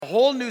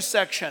whole new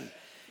section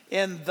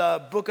in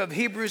the book of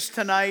Hebrews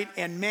tonight.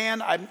 And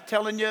man, I'm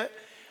telling you,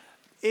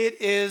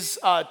 it is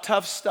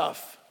tough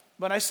stuff.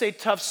 When I say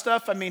tough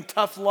stuff, I mean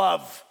tough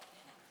love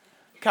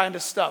kind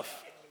of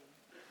stuff.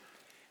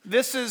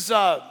 This is,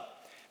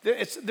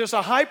 there's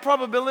a high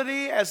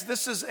probability, as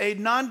this is a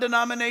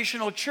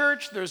non-denominational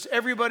church, there's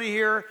everybody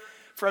here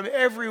from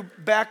every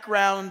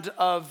background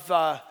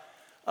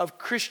of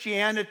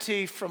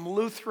Christianity, from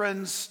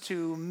Lutherans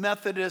to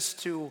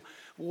Methodists to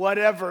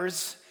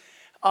whatevers.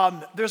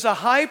 There's a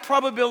high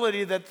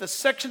probability that the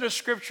section of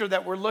scripture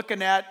that we're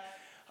looking at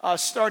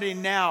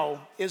starting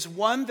now is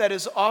one that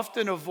is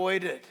often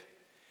avoided.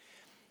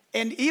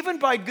 And even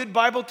by good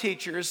Bible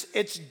teachers,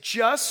 it's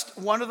just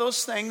one of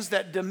those things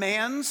that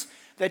demands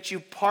that you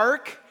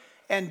park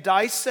and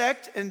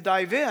dissect and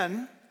dive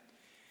in.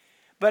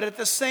 But at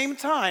the same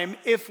time,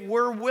 if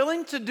we're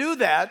willing to do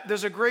that,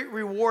 there's a great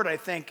reward, I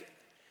think,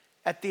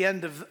 at the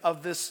end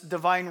of this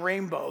divine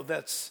rainbow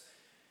that's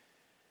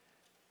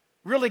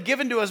really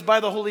given to us by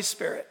the Holy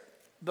Spirit,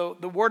 the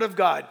Word of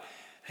God.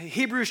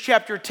 Hebrews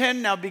chapter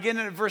 10, now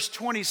beginning at verse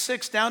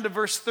 26 down to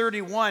verse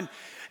 31.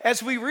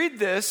 As we read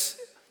this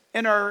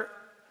in our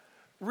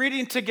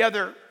reading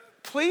together,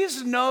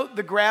 please note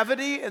the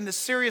gravity and the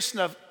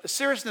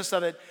seriousness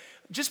of it.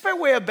 Just by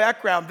way of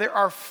background, there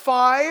are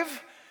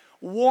 5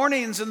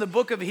 warnings in the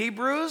book of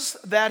Hebrews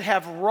that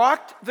have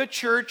rocked the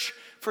church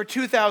for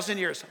 2,000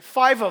 years.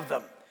 5 of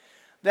them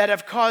that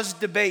have caused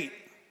debate.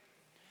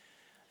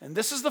 And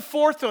this is the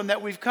 4th one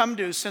that we've come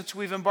to since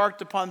we've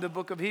embarked upon the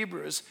book of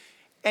Hebrews.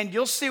 And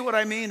you'll see what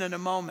I mean in a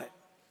moment.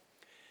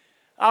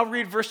 I'll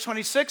read verse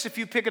 26 if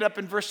you pick it up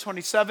in verse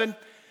 27.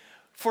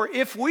 For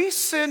if we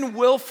sin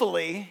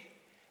willfully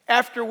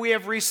after we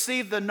have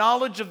received the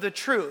knowledge of the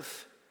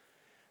truth,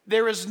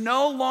 there is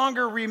no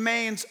longer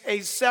remains a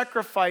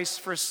sacrifice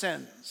for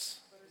sins,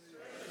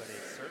 but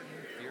a certain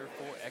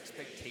fearful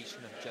expectation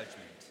of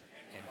judgment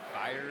and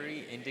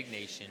fiery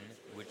indignation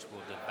which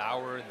will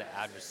devour the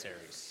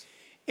adversaries.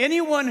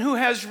 Anyone who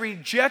has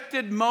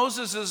rejected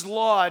Moses'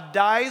 law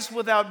dies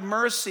without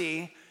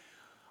mercy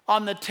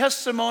on the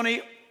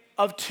testimony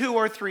of 2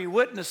 or 3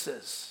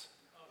 witnesses.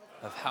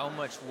 Of how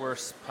much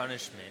worse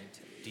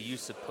punishment do you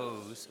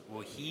suppose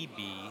will he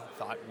be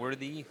thought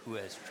worthy who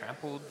has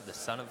trampled the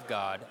Son of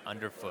God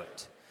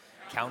underfoot,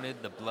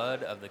 counted the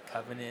blood of the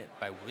covenant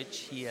by which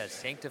he has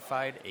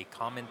sanctified a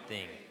common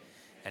thing,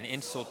 and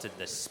insulted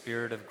the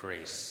Spirit of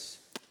grace?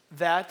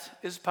 That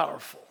is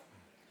powerful.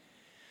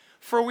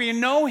 For we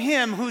know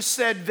him who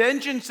said,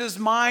 vengeance is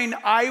mine,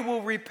 I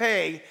will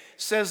repay,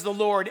 says the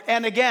Lord.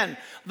 And again,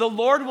 the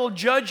Lord will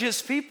judge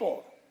his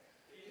people.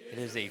 It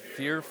is a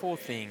fearful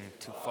thing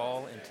to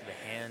fall into the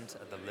hands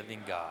of the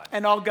living God.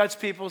 And all God's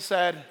people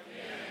said,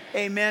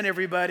 Amen,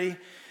 everybody.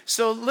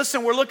 So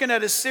listen, we're looking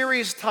at a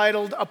series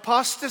titled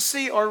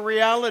Apostasy or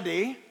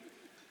Reality.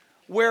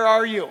 Where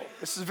are you?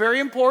 This is very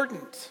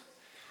important.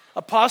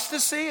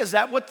 Apostasy, is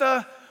that what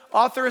the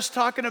author is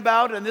talking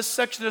about in this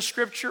section of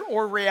scripture,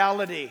 or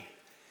reality?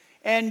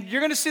 And you're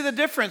going to see the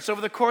difference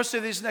over the course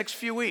of these next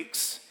few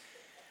weeks.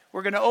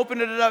 We're going to open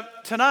it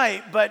up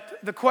tonight, but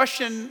the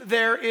question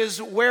there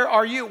is, where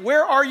are you?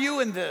 Where are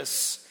you in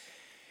this?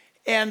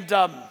 And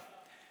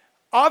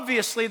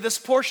obviously, this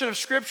portion of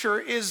Scripture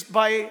is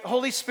by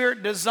Holy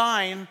Spirit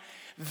design,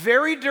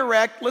 very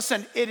direct.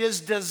 Listen, it is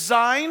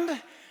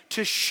designed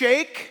to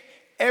shake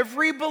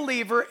every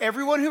believer,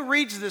 everyone who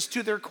reads this,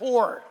 to their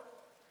core.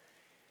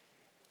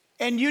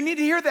 And you need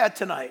to hear that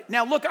tonight.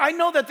 Now, look, I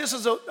know that this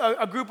is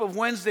a group of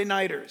Wednesday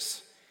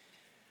nighters.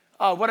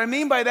 What I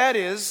mean by that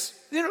is,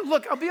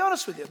 look, I'll be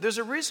honest with you. There's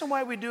a reason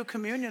why we do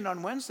communion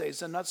on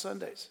Wednesdays and not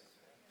Sundays.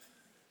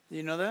 Do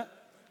you know that?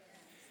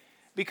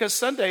 Because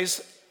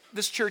Sundays,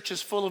 this church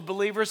is full of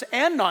believers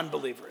and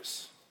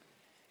non-believers.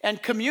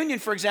 And communion,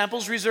 for example,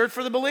 is reserved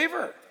for the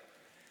believer.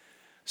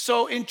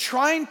 So in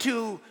trying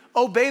to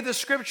obey the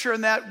scripture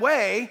in that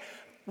way,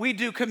 we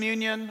do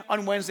communion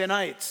on Wednesday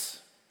nights.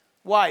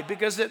 Why?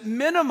 Because it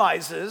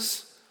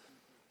minimizes,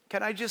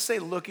 can I just say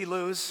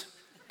looky-loos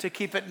to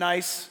keep it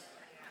nice?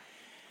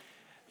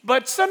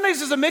 But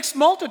Sundays is a mixed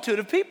multitude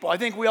of people. I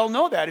think we all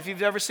know that. If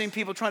you've ever seen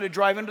people trying to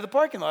drive into the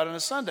parking lot on a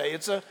Sunday,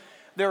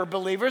 there are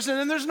believers and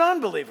then there's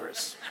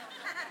non-believers.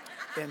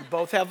 And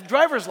both have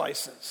driver's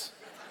license.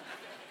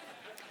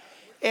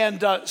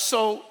 And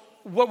so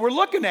what we're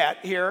looking at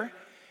here,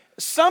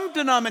 some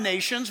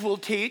denominations will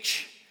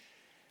teach,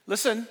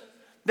 listen,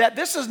 that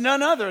this is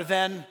none other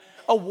than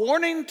a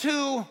warning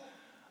to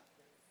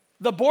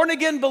the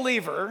born-again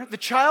believer, the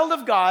child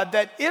of God,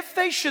 that if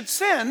they should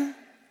sin,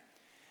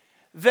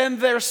 then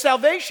their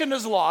salvation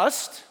is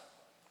lost.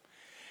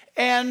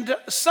 And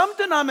some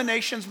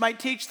denominations might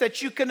teach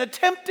that you can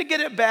attempt to get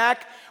it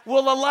back,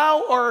 will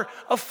allow or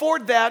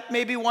afford that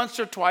maybe once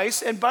or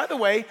twice. And by the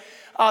way,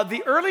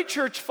 the early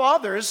church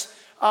fathers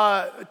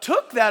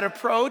took that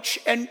approach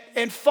and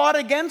fought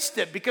against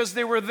it, because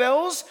there were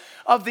those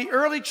of the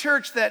early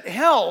church that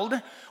held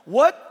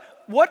what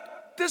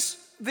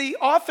the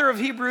author of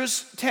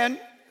Hebrews 10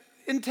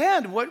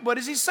 intend. What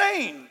is he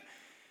saying?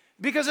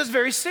 Because it's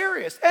very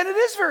serious. And it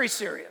is very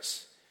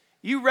serious.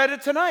 You read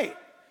it tonight.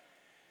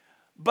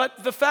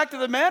 But the fact of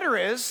the matter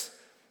is,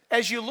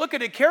 as you look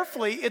at it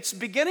carefully, it's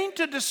beginning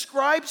to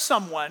describe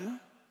someone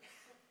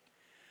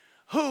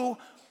who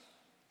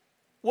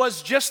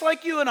was just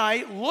like you and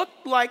I,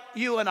 looked like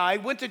you and I,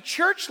 went to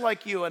church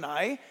like you and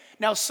I.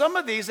 Now, some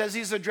of these, as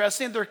he's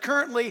addressing, they're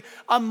currently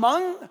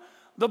among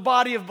the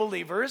body of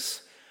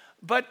believers,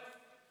 but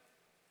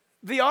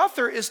the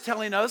author is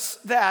telling us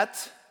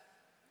that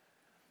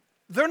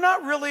they're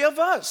not really of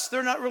us.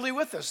 They're not really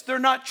with us. They're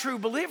not true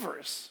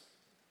believers.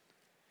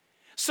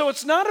 So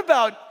it's not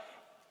about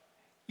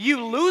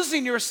you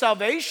losing your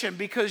salvation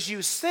because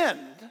you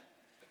sinned.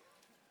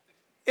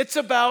 It's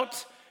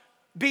about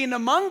being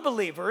among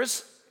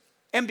believers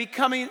and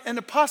becoming an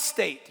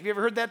apostate. Have you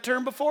ever heard that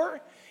term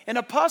before? An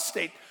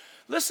apostate.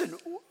 Listen,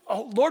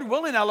 Lord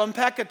willing, I'll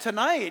unpack it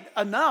tonight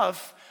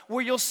enough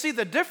where you'll see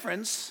the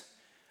difference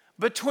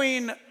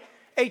between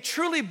a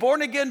truly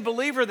born-again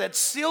believer that's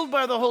sealed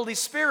by the Holy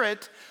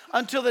Spirit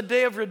until the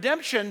day of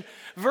redemption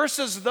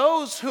versus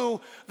those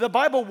who the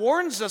Bible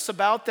warns us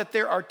about, that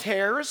there are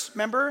tares,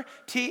 remember?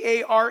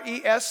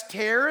 T-A-R-E-S,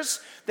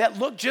 tares, that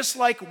look just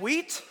like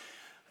wheat.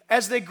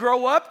 As they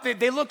grow up,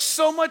 they look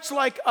so much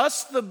like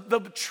us,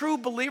 the true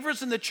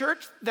believers in the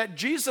church, that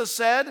Jesus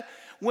said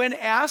when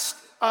asked,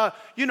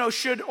 in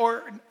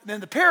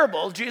the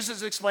parable,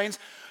 Jesus explains,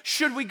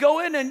 should we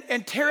go in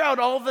and tear out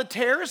all the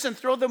tares and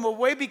throw them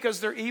away because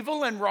they're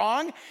evil and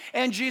wrong?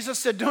 And Jesus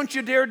said, don't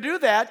you dare do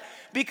that,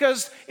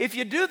 because if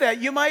you do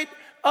that, you might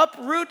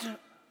uproot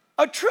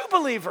a true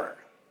believer.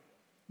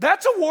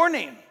 That's a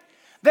warning,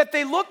 that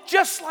they look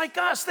just like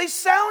us. They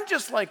sound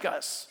just like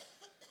us.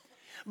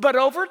 But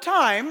over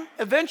time,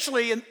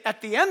 eventually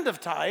at the end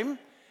of time,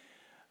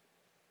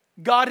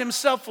 God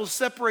himself will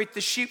separate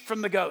the sheep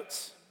from the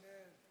goats.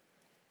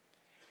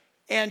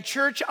 And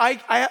church,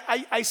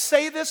 I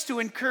say this to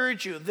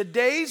encourage you. The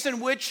days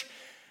in which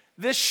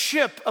this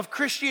ship of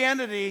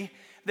Christianity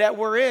that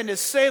we're in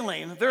is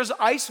sailing, there's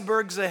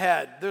icebergs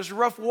ahead. There's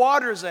rough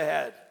waters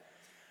ahead.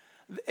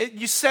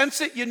 You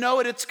sense it, you know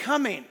it, it's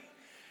coming.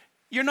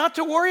 You're not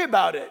to worry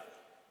about it.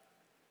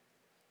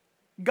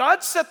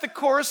 God set the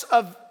course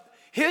of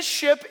his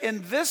ship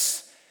in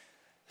this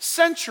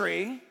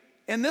century,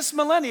 in this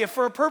millennia,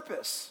 for a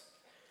purpose.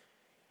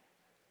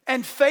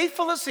 And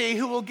faithful is he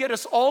who will get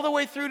us all the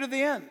way through to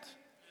the end.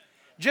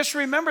 Just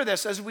remember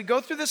this as we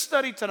go through this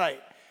study tonight,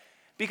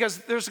 because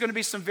there's going to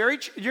be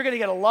you're going to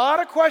get a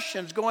lot of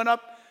questions going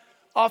up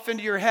off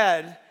into your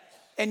head,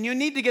 and you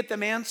need to get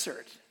them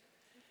answered.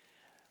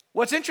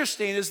 What's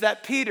interesting is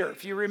that Peter,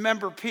 if you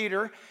remember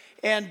Peter,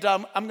 and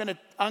I'm going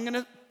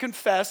to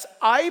confess,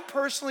 I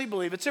personally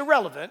believe, it's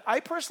irrelevant,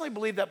 I personally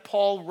believe that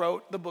Paul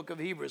wrote the book of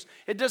Hebrews.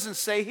 It doesn't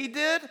say he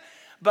did,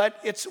 but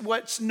it's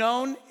what's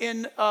known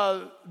in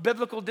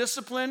biblical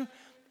discipline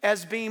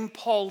as being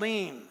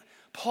Pauline.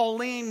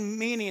 Pauline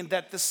meaning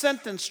that the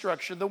sentence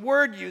structure, the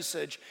word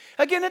usage,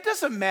 again, it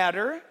doesn't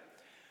matter,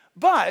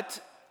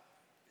 but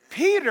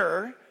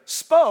Peter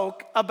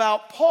spoke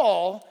about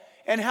Paul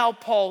and how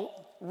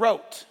Paul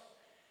wrote.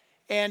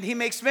 And he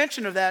makes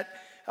mention of that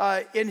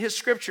in his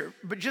scripture.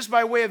 But just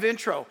by way of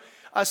intro,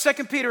 2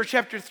 Peter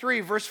chapter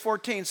 3, verse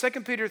 14. 2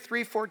 Peter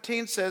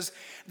 3:14 says,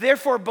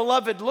 therefore,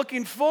 beloved,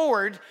 looking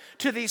forward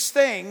to these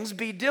things,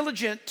 be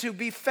diligent to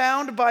be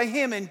found by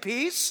him in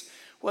peace,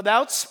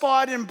 without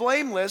spot and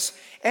blameless,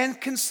 and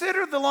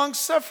consider the long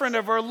suffering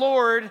of our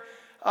Lord.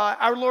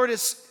 Our Lord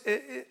is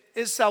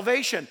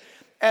salvation.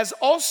 As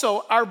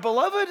also our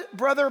beloved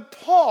brother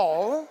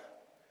Paul,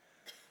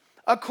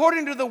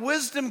 according to the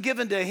wisdom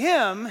given to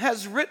him,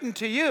 has written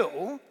to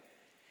you,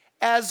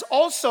 as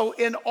also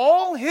in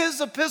all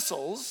his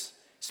epistles,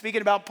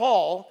 speaking about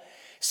Paul,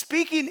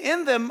 speaking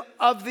in them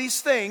of these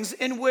things,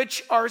 in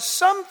which are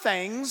some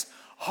things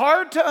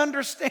hard to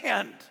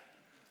understand.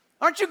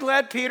 Aren't you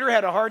glad Peter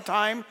had a hard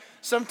time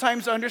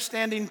sometimes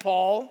understanding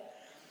Paul?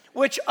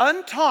 Which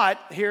untaught,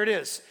 here it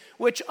is,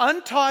 which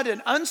untaught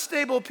and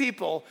unstable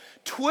people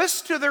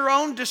twist to their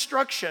own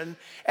destruction,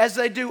 as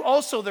they do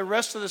also the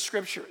rest of the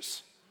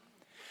scriptures.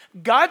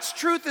 God's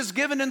truth is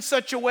given in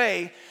such a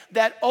way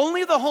that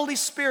only the Holy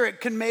Spirit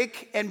can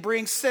make and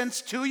bring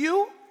sense to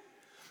you.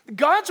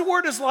 God's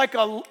word is like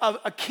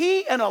a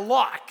key and a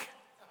lock.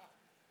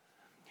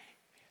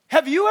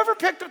 Have you ever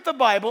picked up the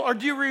Bible, or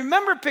do you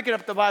remember picking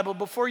up the Bible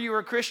before you were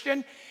a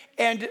Christian?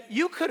 And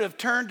you could have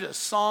turned to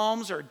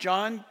Psalms or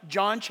John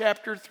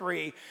chapter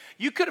 3.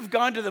 You could have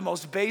gone to the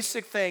most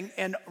basic thing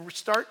and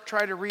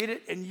try to read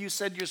it, and you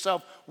said to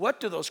yourself, what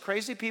do those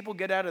crazy people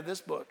get out of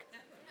this book?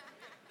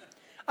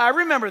 I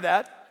remember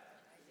that.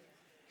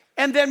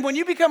 And then when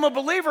you become a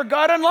believer,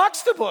 God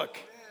unlocks the book.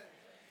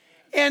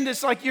 And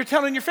it's like you're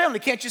telling your family,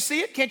 can't you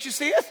see it? Can't you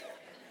see it?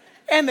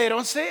 And they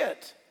don't see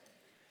it.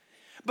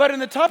 But in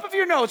the top of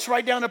your notes,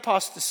 write down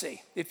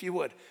apostasy, if you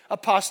would.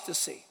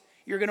 Apostasy.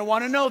 You're going to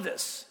want to know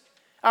this.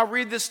 I'll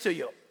read this to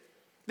you.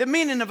 The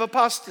meaning of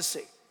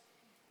apostasy.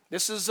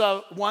 This is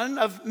one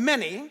of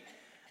many,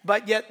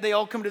 but yet they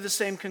all come to the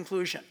same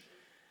conclusion.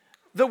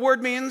 The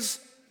word means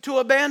to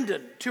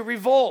abandon, to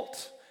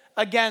revolt,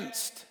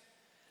 against,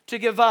 to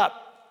give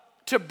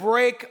up, to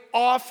break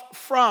off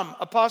from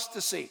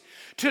apostasy,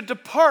 to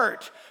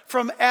depart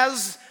from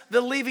as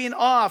the leaving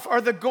off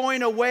or the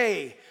going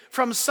away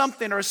from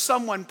something or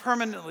someone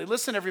permanently.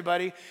 Listen,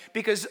 everybody,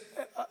 because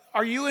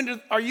are you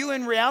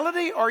in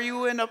reality or are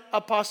you in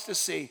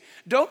apostasy?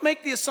 Don't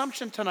make the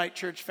assumption tonight,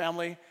 church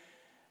family,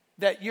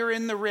 that you're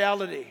in the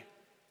reality.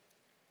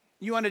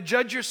 You want to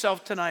judge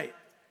yourself tonight.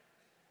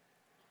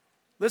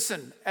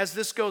 Listen, as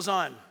this goes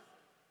on,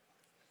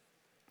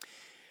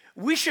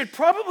 we should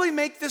probably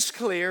make this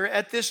clear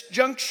at this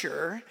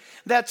juncture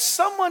that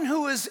someone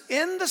who is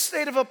in the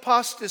state of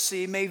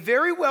apostasy may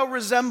very well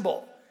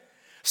resemble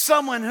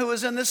someone who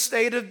is in the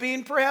state of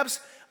being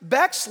perhaps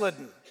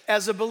backslidden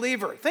as a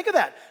believer. Think of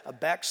that, a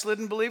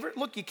backslidden believer.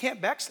 Look, you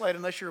can't backslide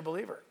unless you're a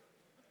believer.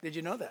 Did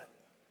you know that?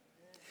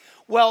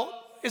 Well,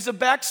 is a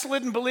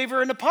backslidden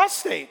believer an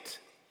apostate?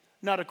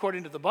 Not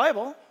according to the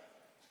Bible.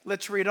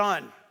 Let's read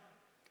on.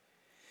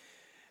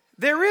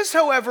 There is,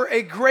 however,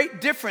 a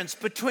great difference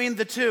between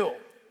the two.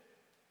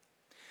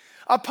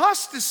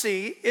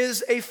 Apostasy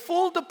is a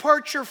full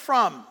departure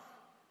from,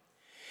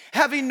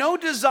 having no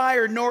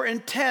desire nor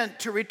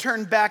intent to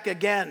return back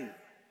again.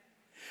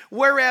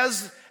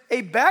 Whereas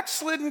a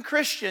backslidden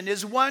Christian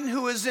is one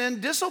who is in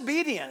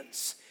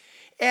disobedience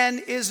and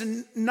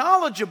is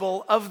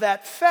knowledgeable of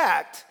that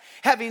fact.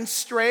 Having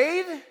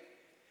strayed,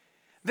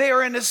 they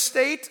are in a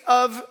state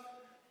of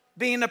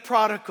being a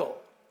prodigal,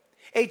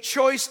 a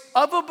choice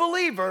of a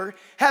believer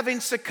having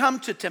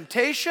succumbed to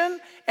temptation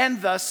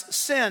and thus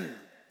sin.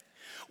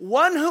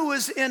 One who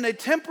is in a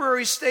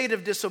temporary state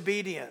of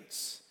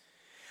disobedience.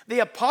 The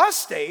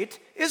apostate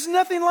is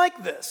nothing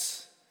like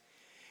this.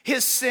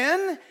 His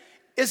sin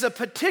is a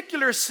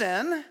particular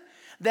sin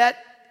that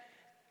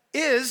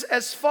is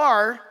as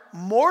far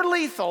more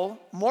lethal,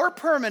 more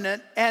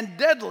permanent, and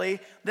deadly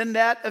than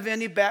that of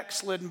any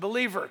backslidden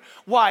believer.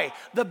 Why?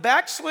 The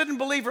backslidden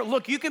believer,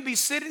 look, you can be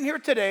sitting here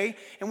today,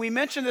 and we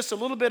mentioned this a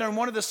little bit on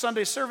one of the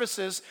Sunday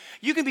services.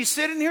 You can be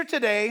sitting here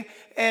today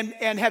and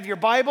have your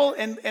Bible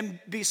and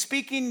be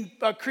speaking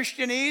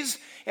Christianese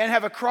and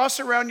have a cross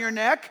around your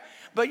neck,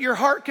 but your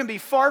heart can be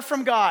far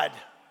from God.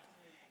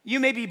 You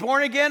may be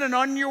born again and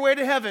on your way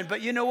to heaven,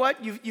 but you know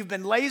what? You've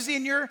been lazy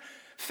in your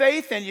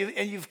faith and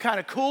you've kind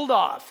of cooled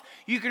off.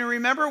 You can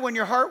remember when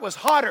your heart was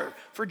hotter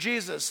for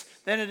Jesus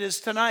than it is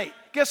tonight.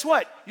 Guess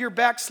what? You're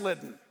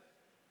backslidden.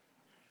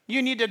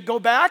 You need to go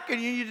back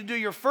and you need to do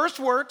your first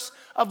works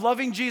of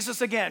loving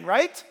Jesus again,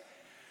 right?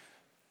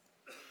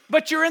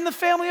 But you're in the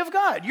family of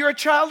God. You're a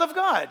child of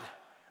God.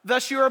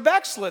 Thus you are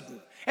backslidden.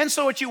 And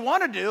so what you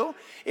want to do,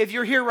 if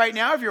you're here right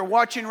now, if you're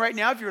watching right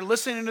now, if you're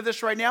listening to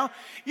this right now,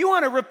 you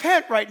want to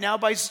repent right now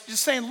by just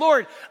saying,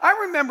 Lord,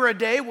 I remember a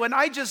day when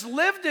I just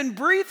lived and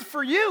breathed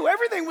for you.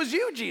 Everything was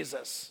you,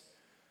 Jesus.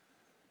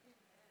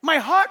 My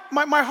heart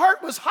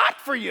was hot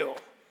for you.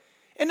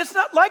 And it's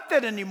not like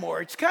that anymore.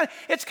 It's kind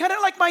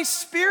of like my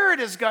spirit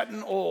has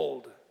gotten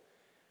old.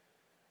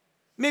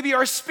 Maybe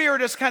our spirit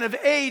has kind of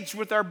aged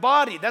with our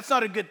body. That's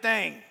not a good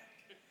thing.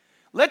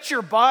 Let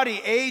your body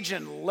age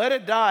and let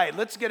it die.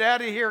 Let's get out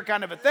of here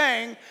kind of a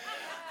thing.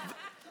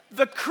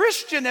 The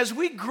Christian, as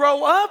we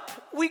grow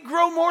up, we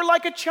grow more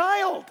like a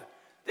child.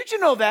 Did you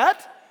know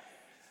that?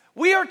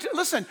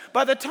 Listen,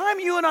 by the time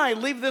you and I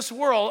leave this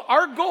world,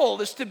 our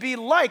goal is to be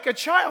like a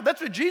child.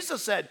 That's what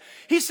Jesus said.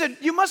 He said,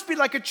 you must be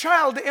like a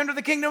child to enter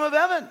the kingdom of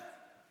heaven.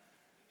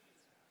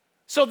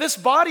 So this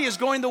body is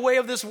going the way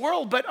of this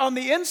world, but on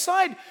the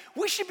inside,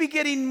 we should be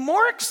getting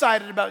more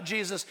excited about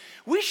Jesus.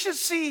 We should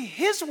see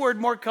his word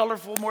more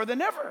colorful more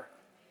than ever.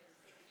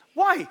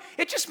 Why?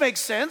 It just makes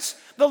sense.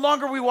 The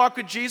longer we walk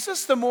with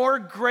Jesus, the more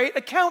great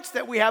accounts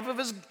that we have of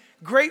his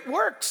great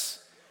works.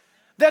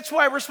 That's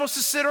why we're supposed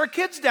to sit our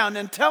kids down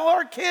and tell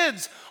our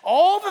kids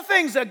all the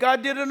things that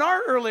God did in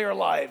our earlier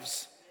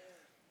lives.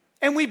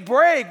 And we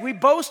brag, we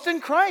boast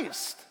in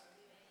Christ.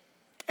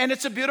 And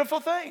it's a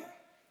beautiful thing.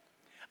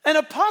 An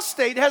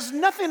apostate has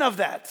nothing of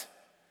that.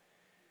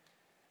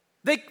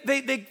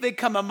 They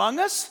come among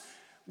us.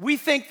 We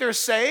think they're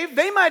saved.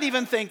 They might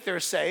even think they're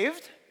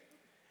saved.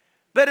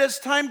 But as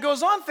time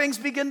goes on, things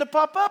begin to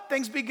pop up.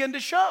 Things begin to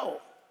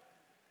show.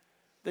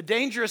 The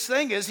dangerous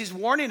thing is he's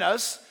warning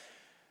us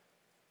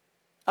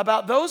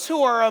about those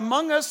who are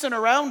among us and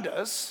around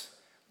us.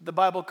 The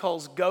Bible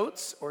calls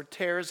goats or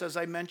tares, as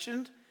I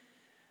mentioned.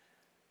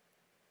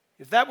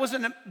 If that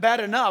wasn't bad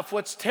enough,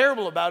 what's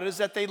terrible about it is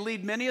that they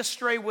lead many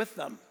astray with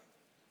them.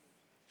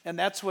 And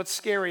that's what's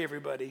scary,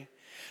 everybody.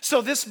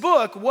 So this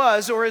book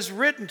was or is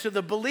written to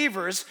the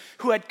believers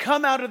who had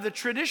come out of the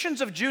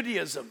traditions of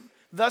Judaism,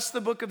 thus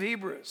the book of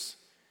Hebrews.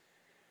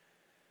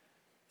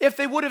 If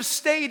they would have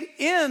stayed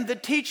in the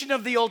teaching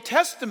of the Old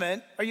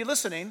Testament, are you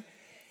listening?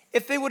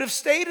 If they would have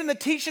stayed in the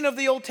teaching of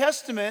the Old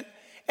Testament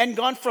and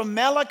gone from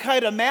Malachi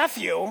to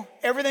Matthew,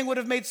 everything would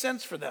have made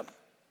sense for them.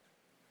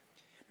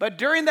 But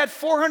during that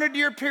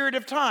 400-year period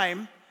of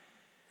time,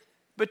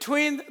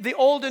 between the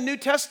Old and New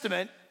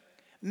Testament,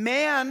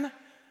 man,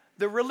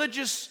 the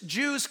religious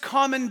Jews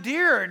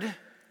commandeered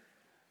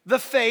the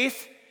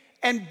faith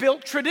and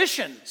built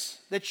traditions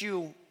that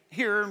you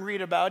hear and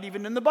read about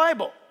even in the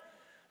Bible.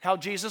 how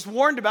Jesus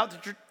warned about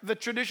the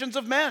traditions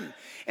of men.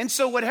 And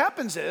so what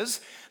happens is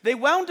they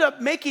wound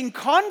up making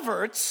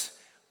converts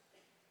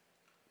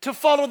to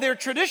follow their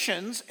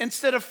traditions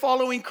instead of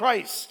following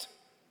Christ.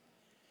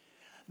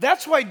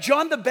 That's why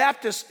John the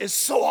Baptist is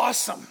so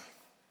awesome.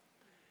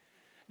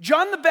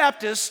 John the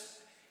Baptist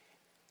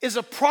is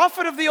a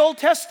prophet of the Old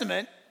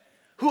Testament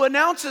who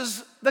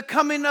announces the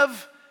coming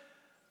of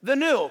the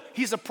new.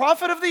 He's a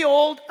prophet of the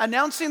old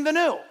announcing the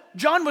new.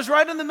 John was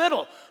right in the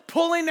middle,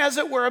 pulling, as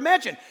it were.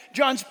 Imagine,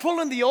 John's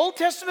pulling the Old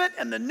Testament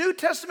and the New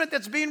Testament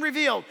that's being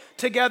revealed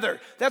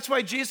together. That's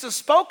why Jesus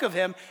spoke of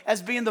him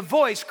as being the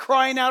voice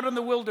crying out in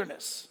the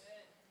wilderness.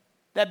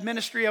 That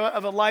ministry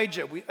of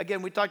Elijah.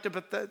 We talked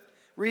about that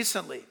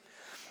recently.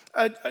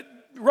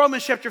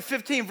 Romans chapter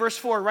 15, verse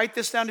 4. Write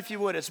this down if you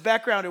would. It's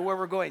background of where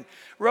we're going.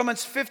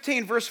 Romans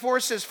 15, verse 4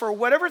 says, "For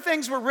whatever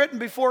things were written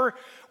before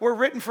were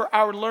written for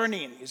our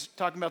learning." He's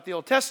talking about the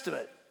Old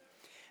Testament.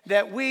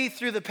 "That we,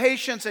 through the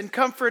patience and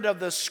comfort of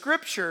the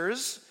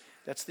Scriptures,"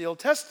 that's the Old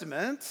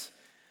Testament,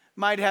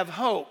 "might have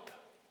hope."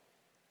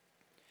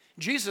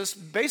 Jesus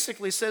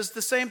basically says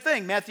the same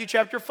thing. Matthew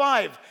chapter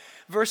 5,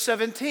 verse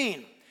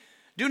 17.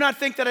 "Do not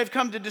think that I've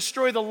come to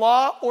destroy the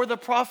law or the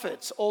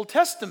prophets." Old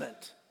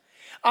Testament.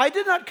 "I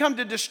did not come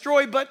to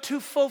destroy, but to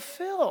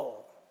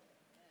fulfill."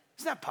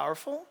 Isn't that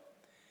powerful?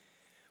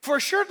 "For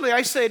assuredly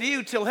I say to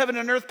you, till heaven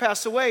and earth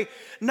pass away,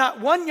 not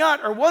one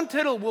jot or one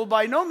tittle will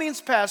by no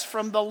means pass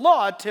from the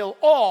law till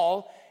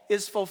all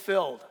is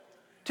fulfilled."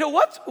 Till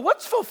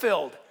what's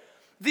fulfilled?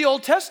 The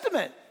Old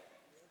Testament.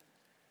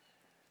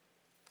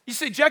 You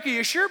say, "Jackie, are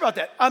you sure about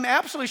that?" I'm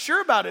absolutely sure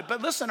about it.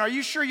 But listen, are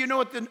you sure you know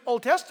what the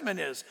Old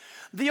Testament is?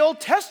 The Old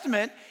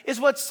Testament is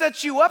what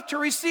sets you up to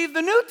receive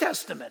the New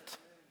Testament.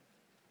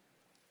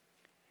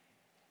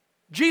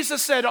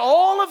 Jesus said,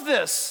 "All of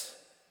this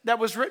that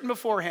was written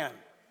beforehand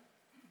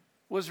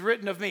was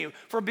written of me.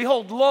 For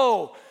behold,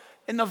 lo,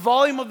 in the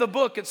volume of the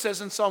book," it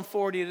says in Psalm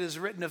 40, "it is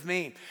written of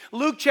me."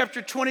 Luke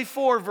chapter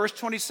 24, verse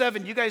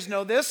 27. You guys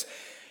know this.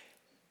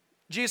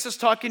 Jesus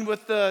talking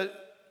with the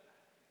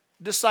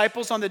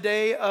disciples on the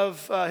day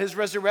of his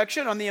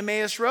resurrection on the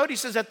Emmaus Road. He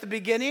says at the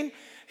beginning,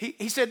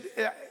 he said,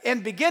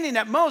 "And beginning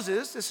at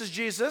Moses," this is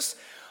Jesus,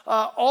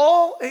 at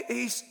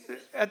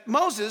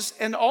Moses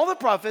and all the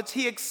prophets,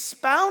 he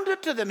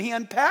expounded to them, he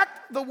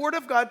unpacked the word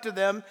of God to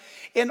them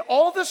in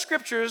all the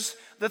scriptures,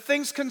 the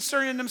things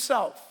concerning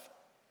himself.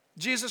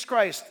 Jesus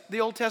Christ, the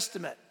Old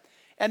Testament.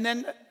 And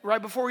then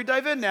right before we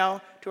dive in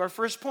now to our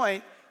first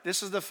point,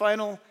 this is the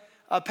final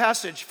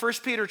passage,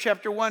 1 Peter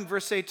chapter 1,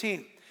 verse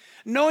 18.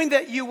 "Knowing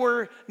that you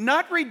were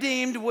not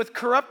redeemed with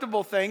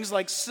corruptible things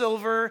like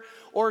silver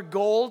or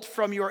gold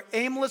from your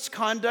aimless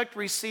conduct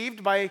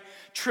received by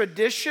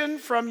tradition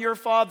from your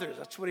fathers."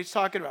 That's what he's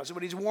talking about. That's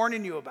what he's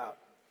warning you about.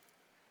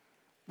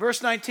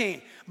 Verse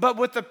 19. "But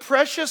with the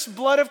precious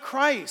blood of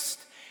Christ,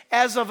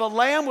 as of a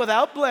lamb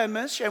without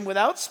blemish and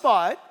without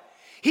spot,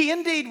 he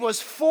indeed was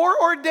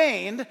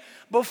foreordained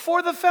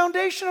before the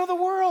foundation of the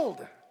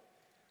world,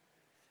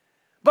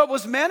 but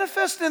was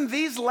manifest in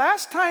these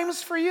last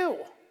times for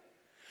you,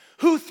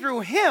 who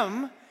through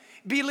him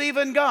believe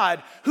in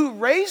God, who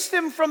raised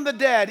him from the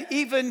dead,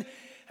 even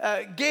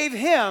gave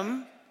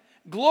him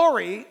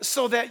glory,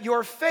 so that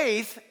your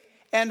faith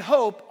and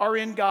hope are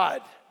in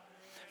God."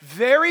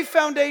 Very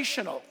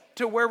foundational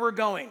to where we're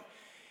going.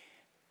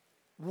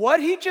 What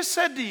he just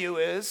said to you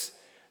is,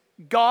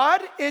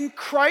 God in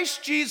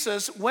Christ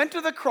Jesus went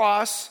to the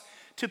cross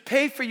to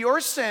pay for your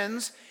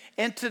sins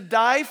and to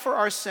die for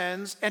our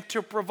sins and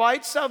to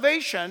provide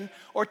salvation,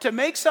 or to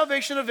make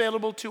salvation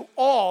available to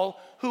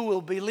all who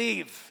will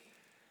believe.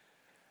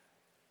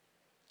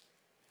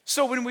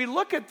 So when we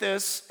look at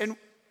this in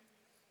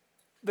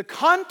the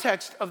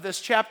context of this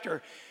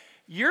chapter,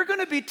 you're going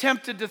to be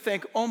tempted to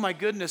think, "Oh my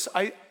goodness,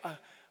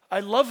 I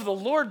love the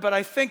Lord, but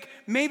I think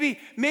maybe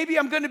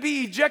I'm going to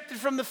be ejected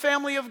from the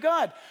family of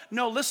God."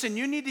 No, listen,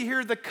 you need to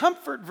hear the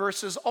comfort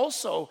verses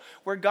also,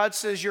 where God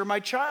says, "You're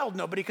my child.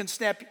 Nobody can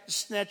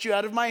snatch you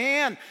out of my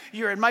hand.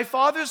 You're in my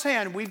Father's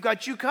hand. We've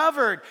got you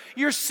covered.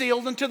 You're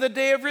sealed until the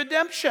day of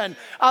redemption.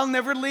 I'll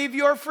never leave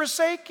you or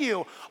forsake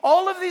you."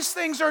 All of these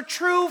things are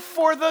true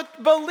for the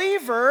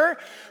believer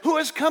who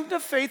has come to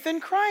faith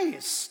in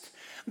Christ.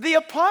 The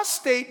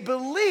apostate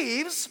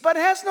believes but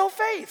has no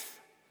faith.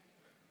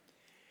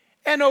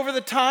 And over the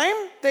time,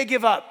 they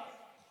give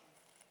up.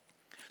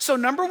 So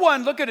number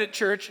one, look at it,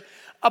 church.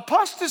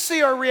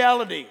 Apostasy or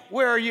reality,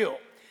 where are you?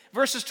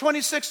 Verses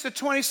 26 to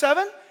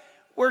 27,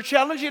 we're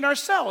challenging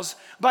ourselves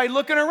by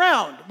looking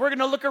around. We're going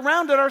to look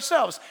around at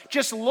ourselves.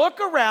 Just look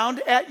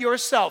around at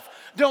yourself.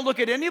 Don't look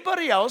at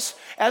anybody else.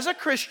 As a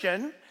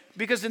Christian,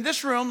 because in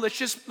this room, let's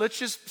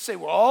just say,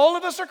 well, all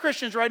of us are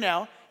Christians right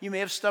now. You may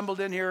have stumbled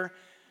in here,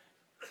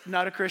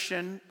 not a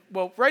Christian.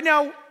 Well, right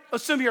now,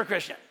 assume you're a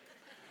Christian.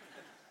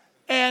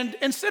 And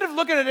instead of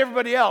looking at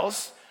everybody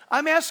else,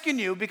 I'm asking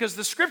you, because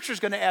the scripture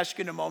is going to ask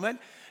you in a moment,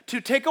 to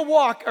take a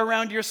walk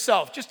around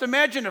yourself. Just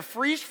imagine a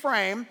freeze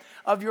frame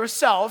of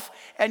yourself,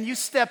 and you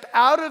step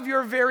out of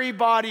your very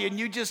body, and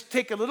you just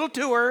take a little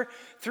tour,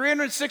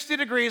 360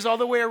 degrees all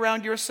the way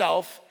around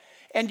yourself,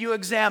 and you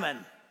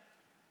examine.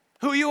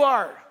 who you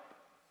are,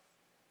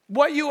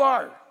 what you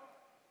are.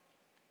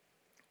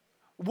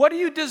 What do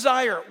you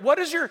desire? What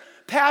is your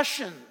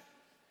passion?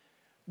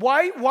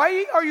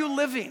 Why are you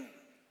living?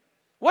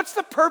 What's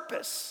the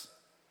purpose?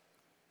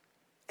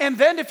 And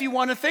then if you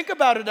want to think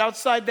about it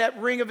outside that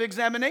ring of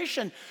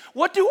examination,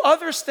 what do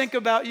others think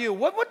about you?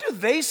 What do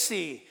they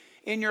see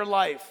in your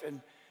life?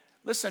 And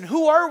listen,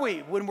 who are we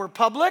when we're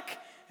public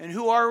and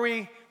who are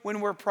we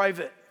when we're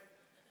private?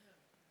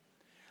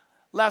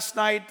 Last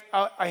night,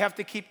 I have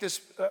to keep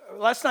this.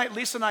 Last night,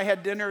 Lisa and I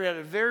had dinner at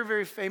a very,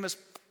 very famous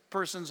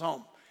person's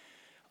home.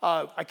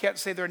 I can't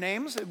say their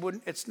names.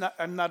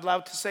 I'm not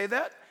allowed to say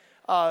that.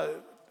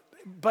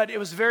 But it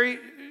was very,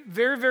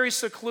 very, very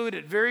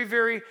secluded. Very,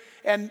 very,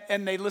 and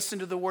they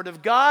listened to the Word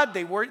of God.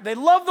 They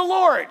love the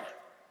Lord.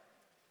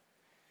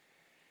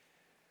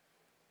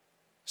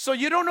 So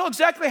you don't know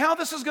exactly how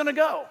this is going to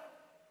go.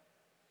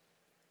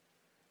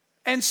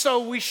 And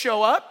so we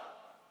show up,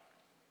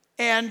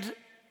 and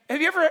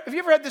have you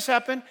ever had this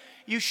happen?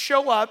 You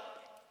show up,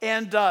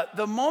 and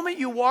the moment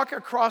you walk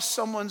across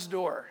someone's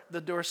door,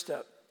 the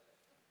doorstep,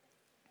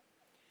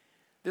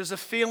 there's a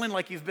feeling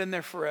like you've been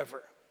there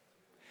forever.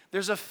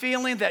 There's a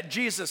feeling that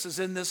Jesus is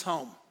in this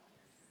home.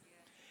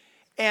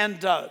 And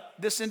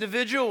this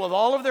individual, with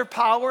all of their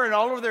power and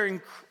all of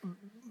their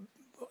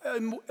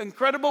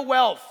incredible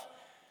wealth,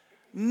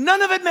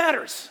 none of it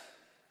matters.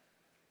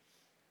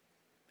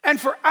 And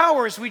for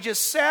hours, we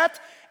just sat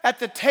at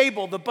the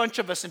table, the bunch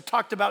of us, and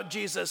talked about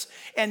Jesus.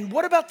 And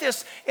what about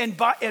this? And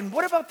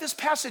what about this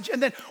passage?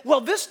 And then, well,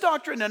 this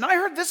doctrine, and I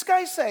heard this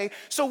guy say,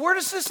 so where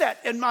does this at?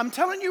 And I'm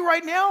telling you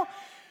right now,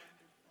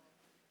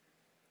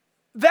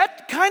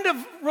 that kind of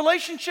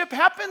relationship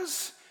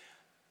happens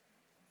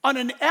on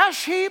an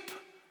ash heap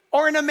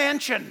or in a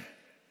mansion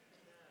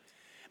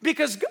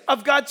because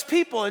of God's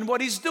people and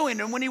what He's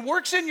doing. And when He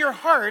works in your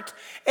heart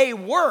a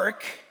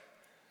work,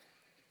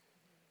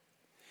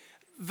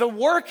 the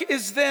work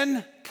is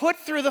then put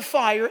through the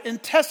fire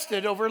and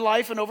tested over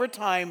life and over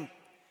time.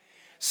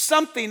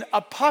 Something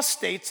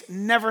apostates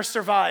never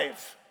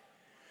survive.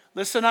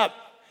 Listen up.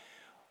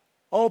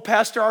 Oh,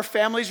 Pastor, our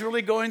family's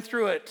really going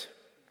through it.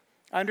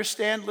 I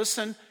understand.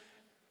 Listen,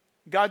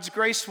 God's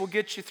grace will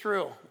get you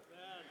through.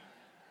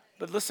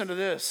 But listen to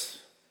this.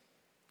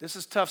 This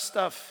is tough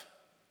stuff.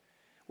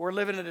 We're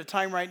living at a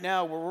time right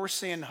now where we're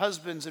seeing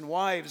husbands and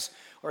wives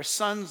or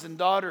sons and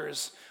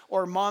daughters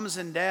or moms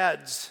and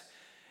dads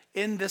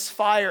in this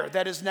fire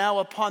that is now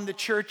upon the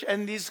church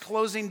and these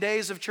closing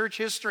days of church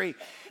history.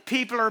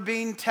 People are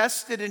being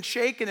tested and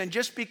shaken, and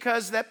just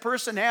because that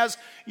person has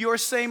your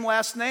same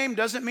last name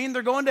doesn't mean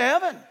they're going to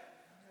heaven.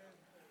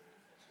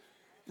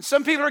 And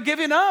some people are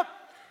giving up.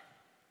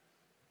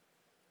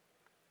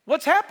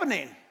 What's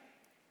happening?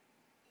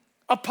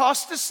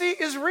 Apostasy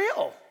is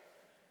real.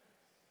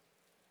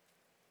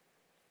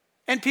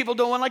 And people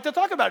don't like to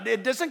talk about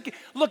it. This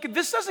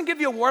doesn't give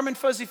you a warm and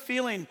fuzzy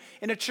feeling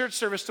in a church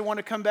service to want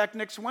to come back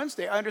next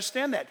Wednesday. I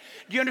understand that.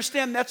 Do you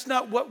understand that's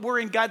not what we're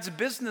in God's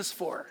business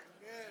for?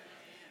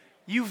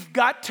 You've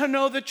got to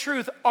know the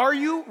truth. Are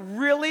you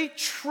really,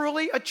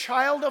 truly a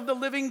child of the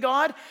living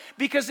God?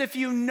 Because if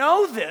you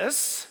know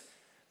this,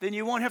 then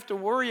you won't have to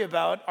worry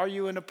about, are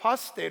you an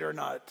apostate or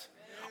not?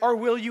 Or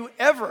will you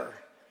ever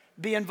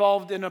be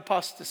involved in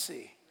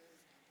apostasy?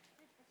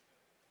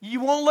 You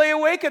won't lay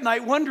awake at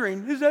night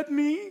wondering, is that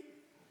me?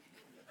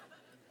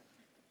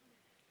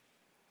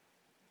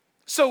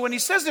 So when he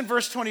says in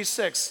verse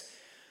 26,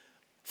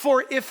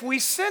 for if we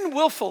sin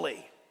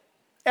willfully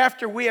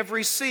after we have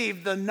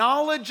received the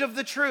knowledge of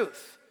the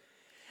truth,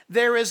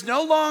 there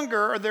no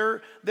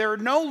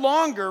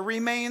longer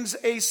remains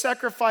a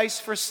sacrifice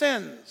for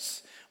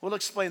sins. We'll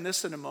explain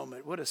this in a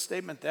moment. What a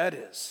statement that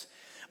is.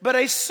 But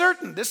a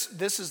certain,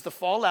 this is the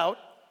fallout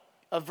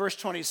of verse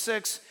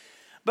 26,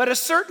 but a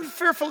certain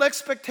fearful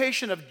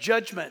expectation of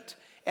judgment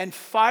and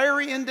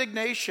fiery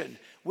indignation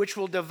which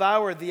will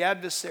devour the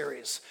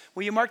adversaries.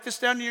 Will you mark this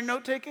down in your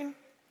note-taking?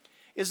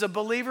 Is a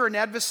believer an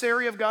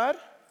adversary of God?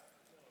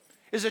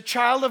 Is a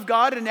child of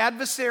God an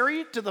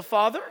adversary to the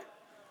Father?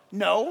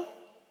 No.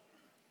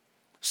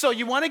 So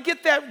you want to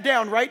get that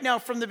down right now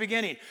from the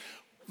beginning.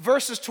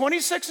 Verses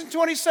 26 and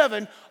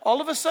 27,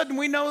 all of a sudden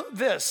we know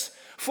this.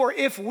 For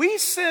if we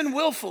sin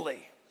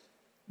willfully,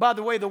 by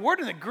the way, the word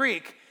in the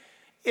Greek,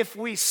 if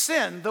we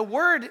sin, the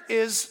word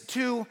is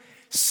to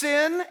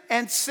sin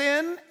and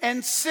sin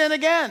and sin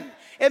again.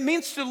 It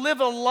means to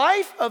live a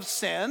life of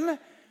sin,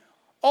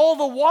 all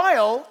the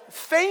while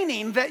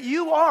feigning that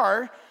you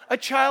are a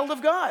child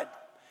of God.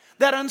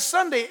 That on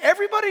Sunday,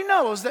 everybody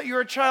knows that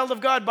you're a child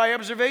of God by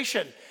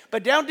observation.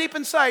 But down deep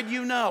inside,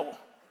 you know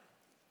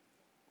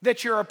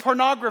that you're a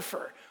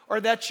pornographer, or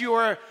that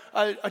you're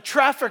a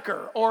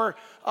trafficker, or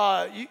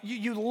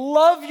you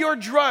love your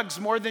drugs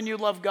more than you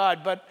love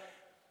God, but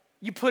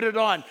you put it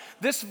on.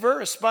 This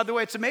verse, by the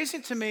way, it's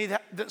amazing to me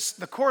that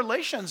the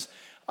correlations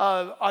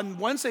on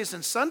Wednesdays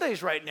and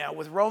Sundays right now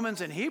with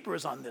Romans and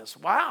Hebrews on this.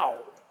 Wow.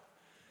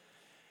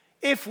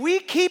 If we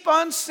keep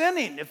on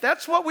sinning, if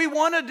that's what we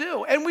want to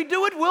do, and we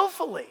do it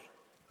willfully.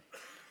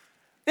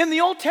 In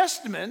the Old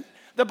Testament,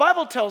 The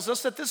Bible tells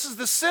us that this is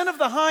the sin of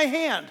the high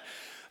hand.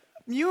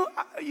 You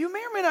may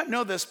or may not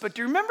know this, but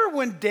do you remember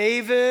when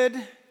did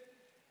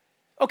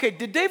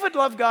David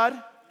love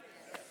God?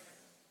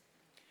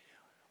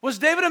 Was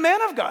David a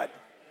man of God?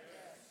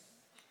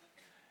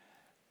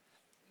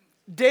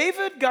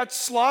 David got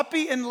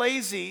sloppy and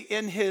lazy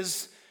in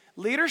his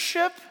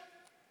leadership,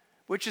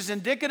 which is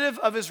indicative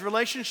of his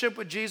relationship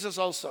with Jesus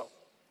also.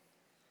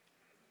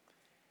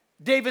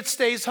 David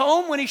stays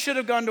home when he should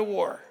have gone to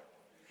war.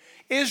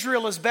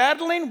 Israel is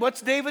battling.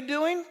 What's David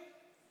doing?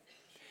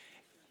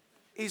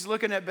 He's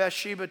looking at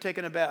Bathsheba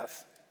taking a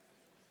bath.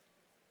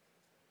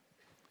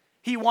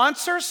 He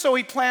wants her, so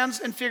he plans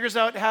and figures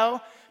out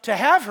how to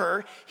have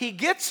her. He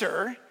gets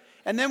her,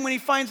 and then when he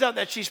finds out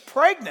that she's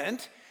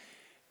pregnant,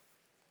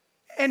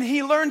 and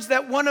he learns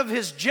that one of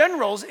his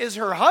generals is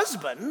her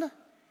husband,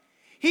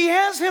 he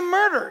has him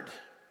murdered.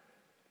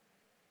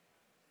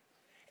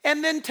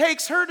 And then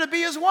takes her to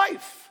be his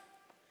wife.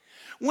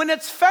 When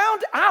it's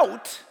found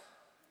out,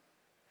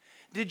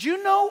 did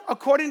you know,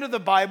 according to the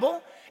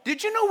Bible,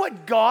 did you know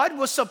what God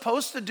was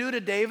supposed to do to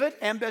David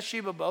and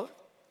Bathsheba both?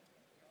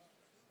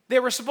 They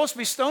were supposed to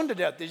be stoned to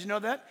death. Did you know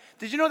that?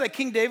 Did you know that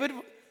King David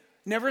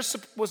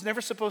was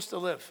never supposed to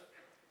live?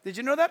 Did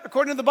you know that?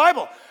 According to the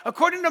Bible.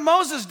 According to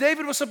Moses,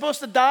 David was supposed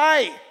to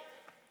die.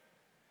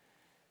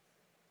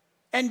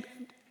 And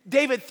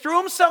David threw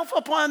himself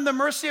upon the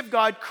mercy of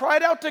God,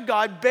 cried out to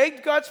God,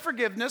 begged God's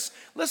forgiveness.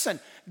 Listen,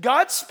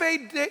 God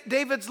spared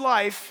David's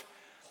life,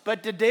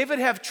 but did David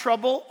have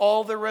trouble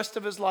all the rest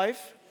of his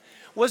life?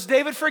 Was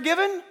David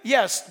forgiven?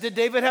 Yes. Did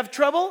David have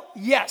trouble?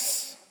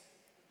 Yes.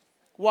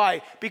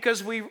 Why?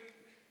 Because we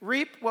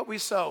reap what we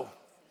sow.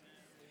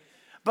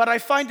 But I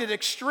find it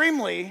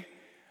extremely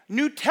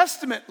New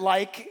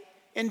Testament-like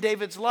in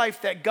David's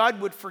life that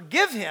God would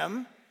forgive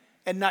him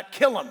and not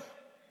kill him.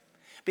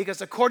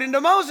 Because according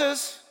to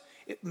Moses,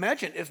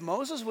 imagine if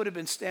Moses would have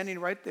been standing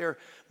right there,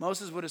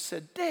 Moses would have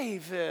said,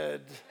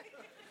 David,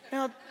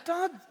 now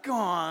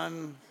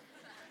doggone,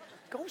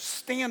 go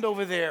stand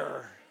over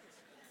there.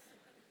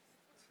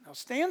 Now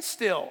stand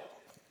still.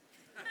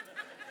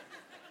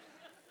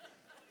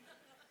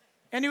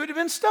 And he would have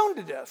been stoned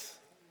to death.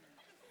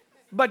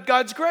 But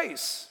God's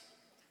grace.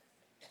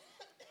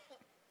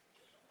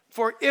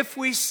 For if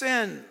we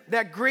sin,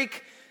 that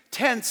Greek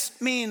tense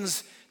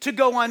means to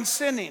go on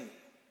sinning.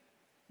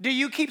 Do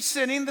you keep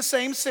sinning the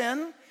same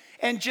sin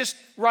and just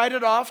write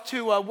it off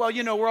to,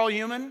 we're all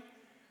human?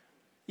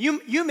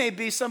 You may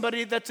be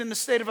somebody that's in the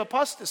state of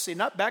apostasy,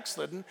 not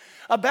backslidden.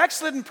 A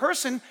backslidden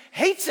person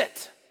hates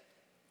it.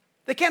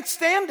 They can't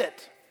stand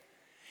it.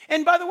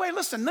 And by the way,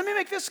 listen, let me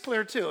make this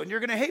clear too, and you're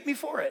going to hate me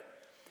for it.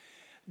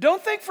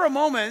 Don't think for a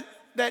moment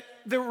that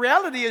the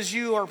reality is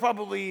you are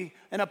probably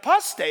an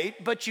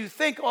apostate, but you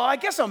think, oh, I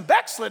guess I'm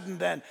backslidden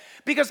then,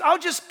 because I'll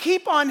just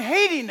keep on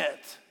hating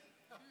it.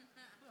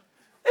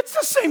 It's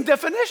the same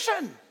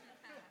definition.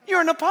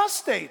 You're an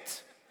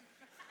apostate.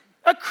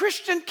 A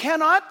Christian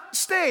cannot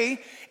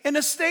stay in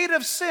a state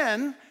of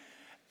sin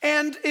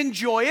and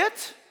enjoy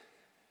it,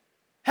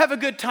 have a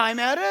good time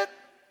at it,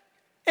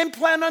 and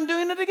plan on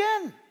doing it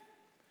again.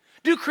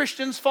 Do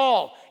Christians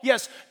fall?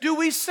 Yes. Do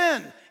we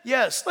sin?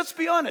 Yes. Let's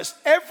be honest.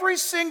 Every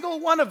single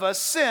one of us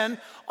sin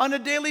on a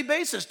daily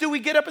basis. Do we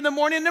get up in the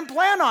morning and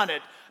plan on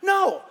it?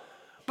 No.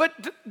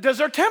 But does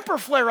our temper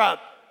flare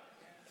up?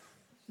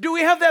 Do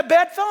we have that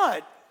bad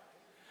thought?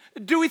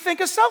 Do we think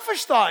a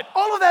selfish thought?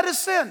 All of that is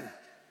sin.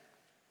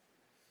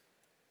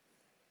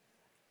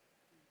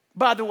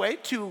 By the way,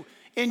 to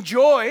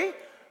enjoy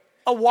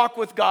a walk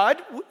with God,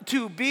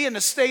 to be in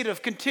a state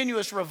of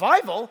continuous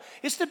revival,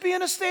 is to be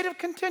in a state of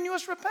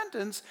continuous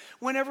repentance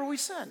whenever we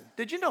sin.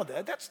 Did you know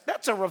that?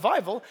 That's a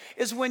revival,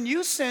 is when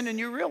you sin and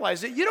you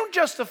realize it. You don't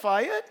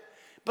justify it,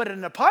 but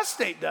an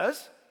apostate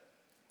does.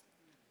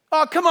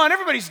 Oh, come on,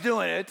 everybody's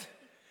doing it.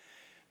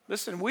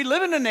 Listen, we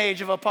live in an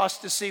age of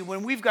apostasy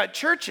when we've got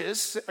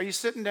churches. Are you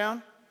sitting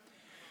down?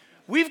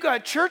 We've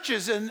got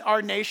churches in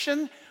our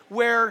nation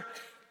where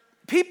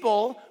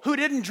people who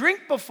didn't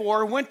drink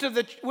before went to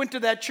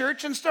that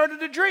church and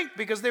started to drink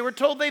because they were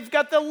told they've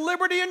got the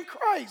liberty in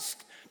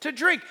Christ to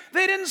drink.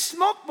 They didn't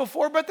smoke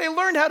before, but they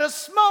learned how to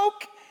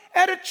smoke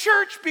at a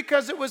church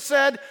because it was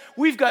said,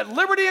 we've got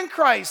liberty in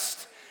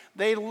Christ.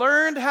 They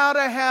learned how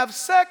to have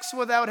sex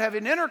without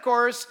having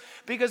intercourse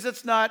because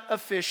it's not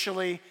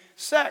officially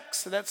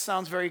sex. That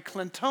sounds very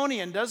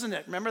Clintonian, doesn't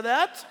it? Remember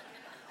that?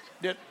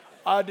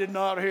 I did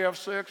not have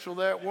sex with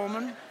that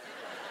woman.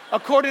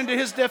 According to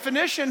his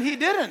definition, he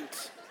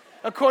didn't.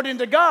 According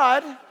to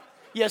God,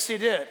 yes, he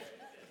did.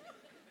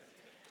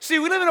 See,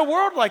 we live in a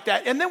world like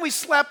that, and then we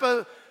slap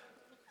a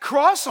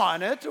cross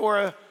on it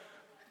or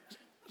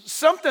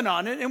something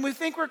on it, and we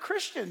think we're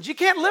Christians. You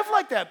can't live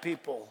like that,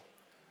 people.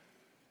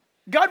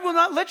 God will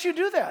not let you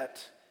do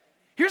that.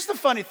 Here's the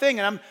funny thing,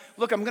 and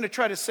I'm going to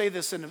try to say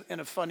this in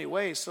a funny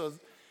way.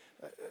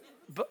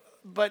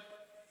 But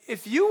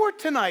if you were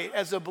tonight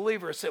as a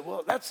believer say,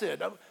 well, that's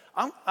it.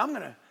 I'm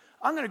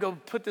going to go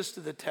put this to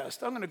the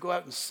test. I'm going to go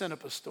out and sin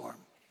up a storm.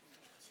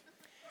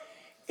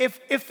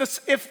 If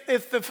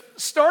the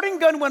starting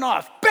gun went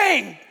off,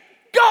 bang,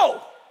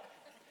 go.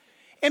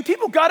 and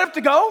people got up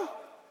to go,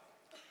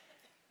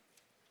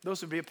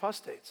 those would be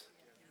apostates.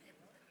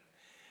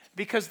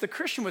 Because the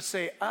Christian would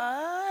say,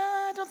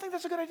 I don't think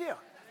that's a good idea.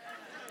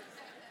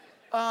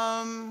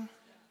 And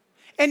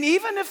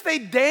even if they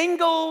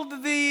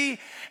dangled the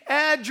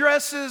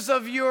addresses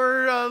of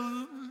your,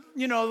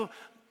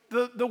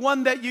 the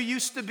one that you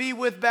used to be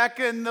with back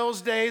in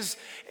those days,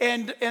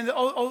 and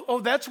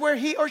that's where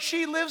he or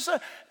she lives,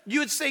 you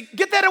would say,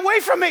 get that away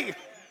from me.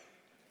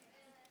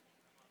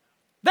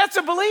 That's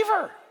a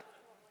believer.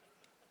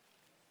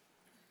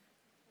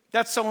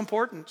 That's so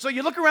important. So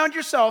you look around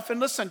yourself and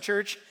listen,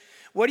 church,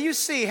 what do you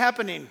see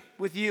happening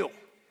with you?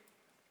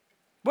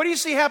 What do you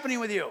see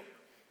happening with you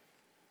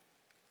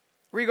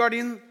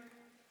regarding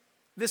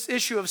this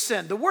issue of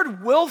sin? The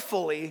word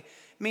willfully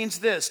means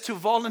this, to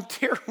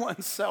volunteer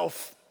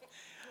oneself.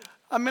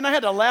 I mean, I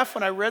had to laugh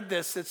when I read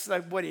this. It's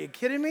like, what, are you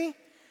kidding me?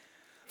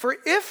 For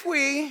if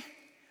we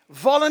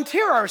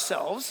volunteer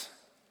ourselves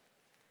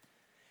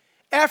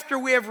after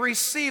we have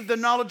received the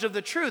knowledge of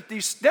the truth,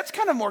 that's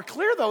kind of more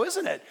clear though,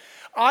 isn't it?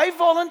 I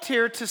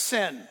volunteer to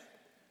sin.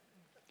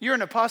 You're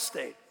an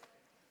apostate.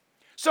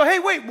 So, hey,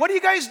 wait, what are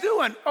you guys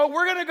doing? Oh,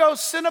 we're going to go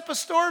sin up a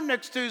storm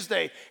next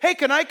Tuesday. Hey,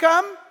 can I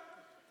come?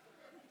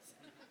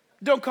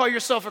 Don't call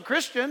yourself a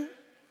Christian.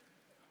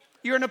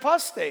 You're an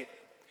apostate.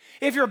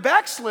 If you're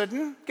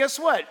backslidden, guess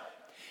what?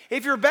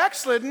 If you're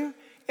backslidden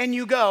and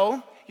you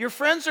go, your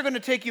friends are going to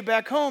take you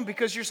back home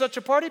because you're such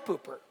a party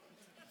pooper.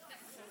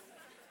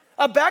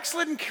 A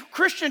backslidden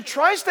Christian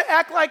tries to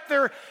act like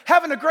they're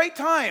having a great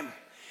time.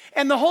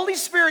 And the Holy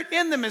Spirit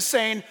in them is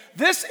saying,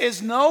 this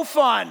is no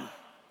fun.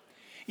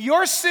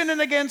 You're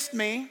sinning against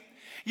me.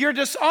 You're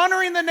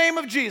dishonoring the name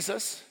of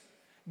Jesus.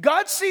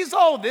 God sees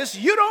all of this.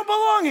 You don't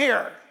belong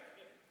here.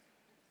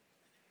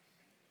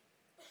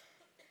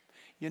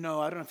 You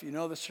know, I don't know if you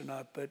know this or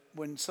not, but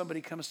when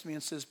somebody comes to me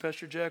and says,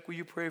 Pastor Jack, will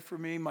you pray for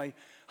me? My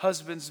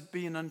husband's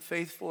being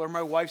unfaithful or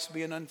my wife's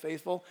being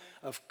unfaithful.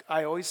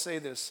 I always say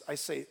this. I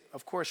say,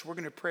 of course, we're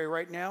going to pray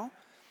right now.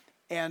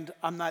 And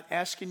I'm not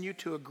asking you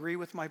to agree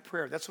with my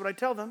prayer. That's what I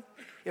tell them.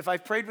 If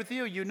I've prayed with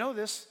you, you know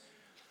this.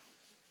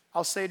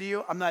 I'll say to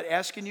you, I'm not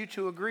asking you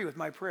to agree with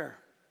my prayer.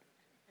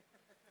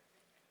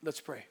 Let's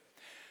pray.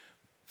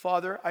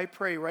 Father, I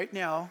pray right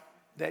now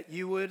that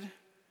you would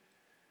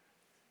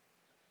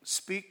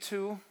speak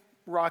to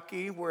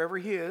Rocky wherever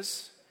he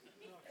is.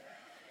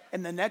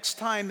 And the next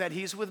time that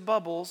he's with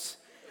Bubbles,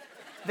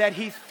 that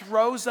he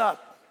throws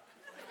up.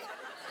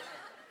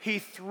 He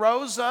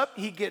throws up,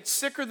 he gets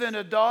sicker than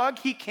a dog,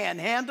 he can't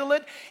handle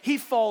it, he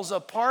falls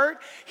apart,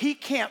 he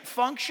can't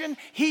function,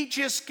 he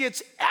just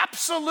gets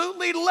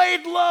absolutely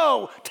laid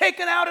low,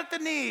 taken out at the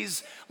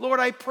knees. Lord,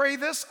 I pray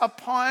this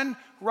upon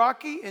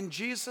Rocky in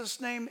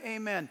Jesus' name,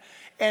 amen.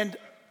 And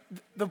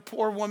the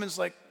poor woman's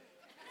like,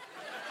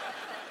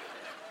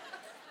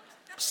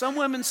 some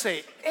women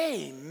say,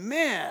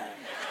 amen.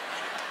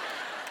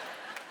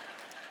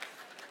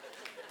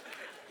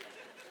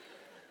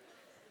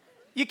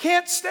 You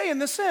can't stay in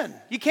the sin.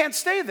 You can't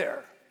stay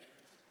there.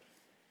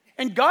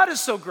 And God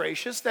is so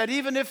gracious that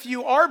even if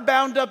you are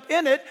bound up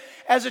in it,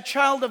 as a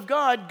child of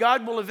God,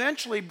 God will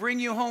eventually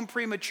bring you home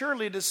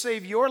prematurely to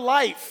save your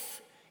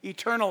life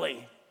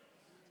eternally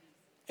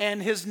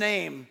and his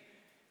name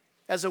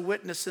as a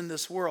witness in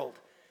this world.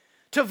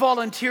 To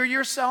volunteer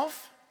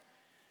yourself,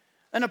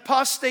 an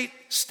apostate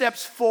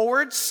steps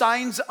forward,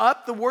 signs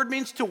up. The word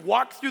means to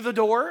walk through the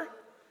door.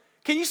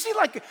 Can you see,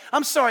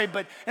 I'm sorry,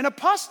 but an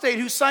apostate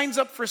who signs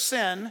up for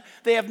sin,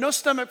 they have no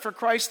stomach for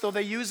Christ, though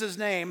they use his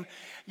name.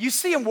 You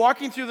see him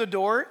walking through the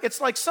door. It's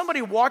like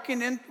somebody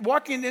walking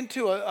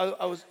into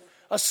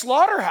a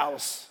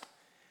slaughterhouse.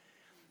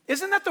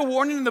 Isn't that the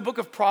warning in the book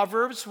of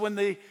Proverbs when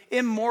the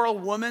immoral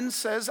woman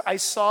says, I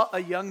saw a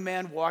young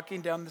man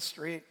walking down the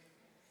street,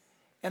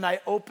 and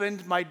I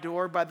opened my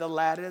door by the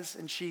lattice,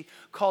 and she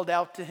called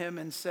out to him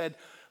and said,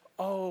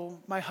 oh,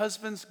 my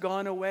husband's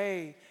gone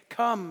away.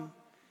 Come.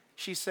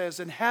 She says,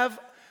 and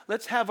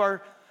let's have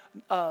our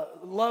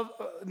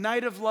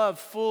night of love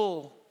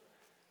full.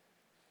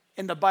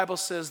 And the Bible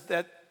says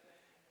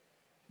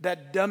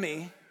that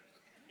dummy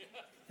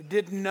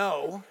didn't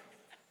know,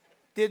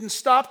 didn't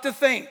stop to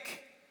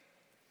think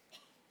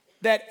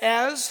that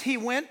as he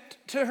went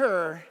to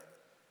her,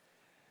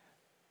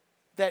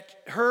 that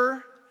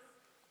her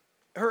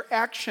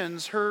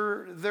actions,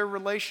 their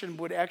relation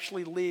would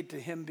actually lead to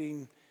him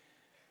being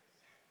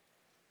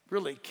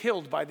really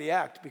killed by the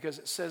act, because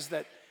it says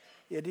that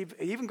it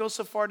even goes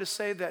so far to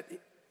say that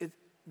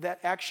that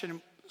action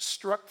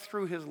struck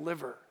through his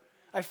liver.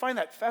 I find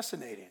that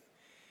fascinating,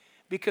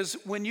 because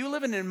when you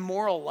live an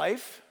immoral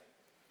life,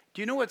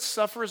 do you know what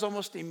suffers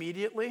almost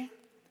immediately?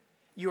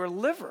 Your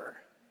liver.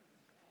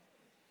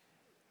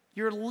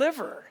 Your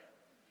liver.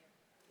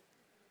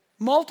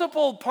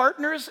 Multiple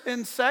partners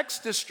in sex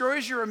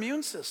destroys your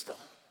immune system,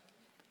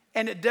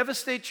 and it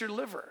devastates your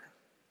liver.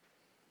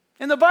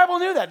 And the Bible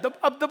knew that.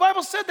 The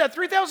Bible said that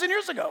 3,000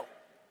 years ago.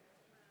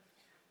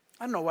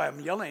 I don't know why I'm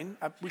yelling.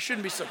 We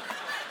shouldn't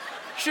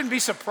be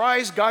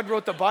surprised God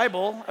wrote the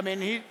Bible. I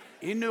mean,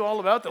 he knew all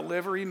about the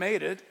liver. He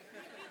made it.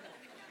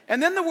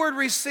 And then the word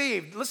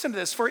received. Listen to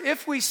this. For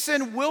if we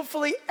sin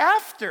willfully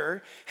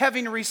after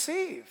having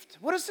received.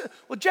 What is it?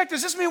 Well, Jack,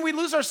 does this mean we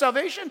lose our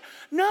salvation?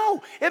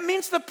 No. It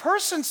means the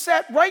person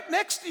sat right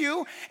next to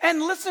you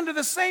and listened to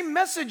the same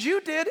message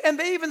you did, and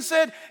they even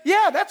said,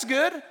 yeah, that's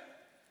good.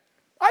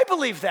 I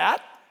believe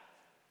that.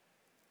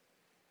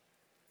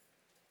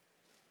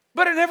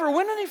 But it never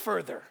went any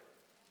further.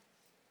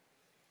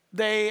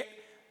 They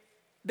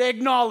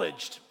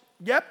acknowledged,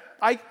 yep,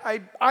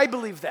 I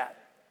believe that.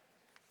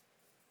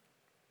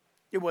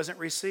 It wasn't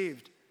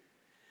received.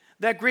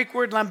 That Greek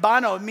word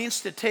lambano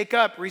means to take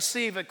up,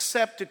 receive,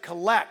 accept, to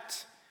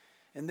collect.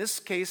 In this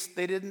case,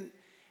 they didn't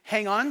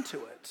hang on to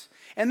it.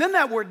 And then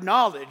that word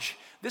knowledge,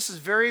 this is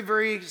very,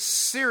 very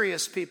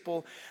serious,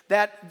 people,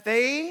 that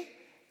they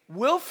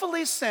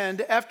willfully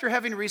sinned after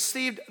having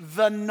received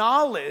the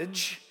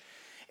knowledge.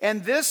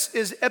 And this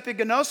is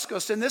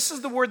epigenoskos, and this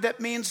is the word that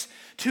means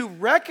to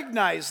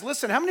recognize.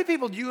 Listen, how many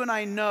people do you and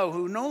I know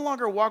who no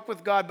longer walk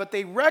with God, but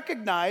they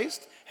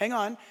recognized,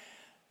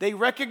 they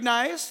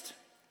recognized,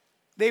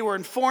 they were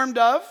informed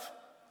of,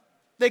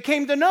 they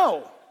came to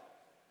know.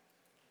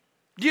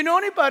 Do you know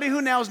anybody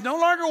who now is no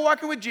longer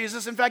walking with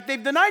Jesus? In fact,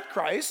 they've denied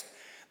Christ.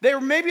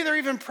 Maybe they're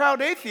even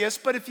proud atheists,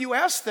 but if you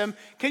ask them,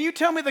 can you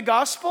tell me the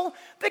gospel?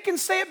 They can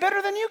say it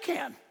better than you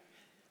can.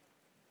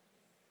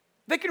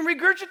 They can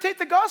regurgitate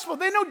the gospel.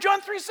 They know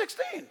John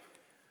 3:16.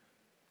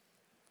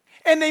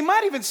 And they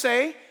might even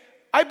say,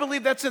 I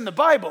believe that's in the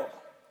Bible.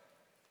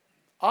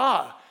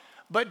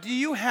 But do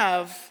you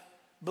have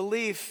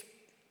belief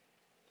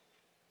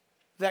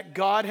that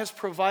God has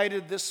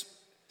provided this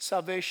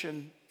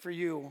salvation for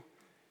you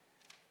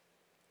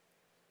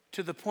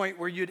to the point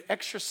where you'd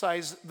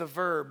exercise the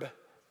verb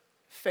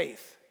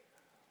faith?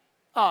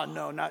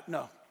 No,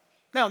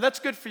 that's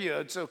good for you.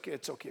 It's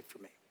okay for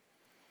me.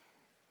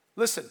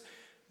 Listen,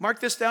 mark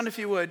this down if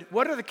you would.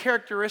 What are the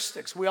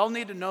characteristics? We all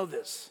need to know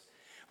this.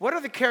 What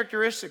are the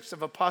characteristics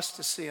of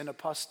apostasy and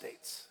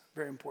apostates?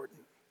 Very important.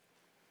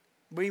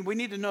 We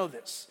need to know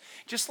this.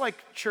 Just like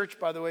church,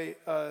 by the way,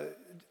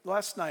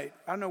 last night,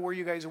 I don't know where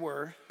you guys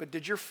were, but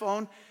did your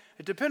phone,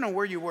 it depends on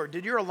where you were,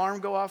 did your alarm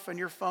go off on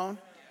your phone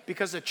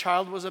because a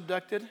child was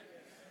abducted?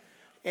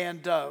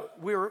 And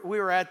we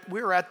were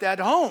at that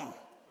home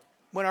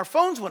when our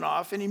phones went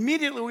off, and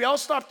immediately we all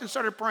stopped and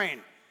started praying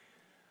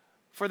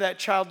for that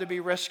child to be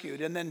rescued.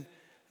 And then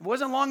it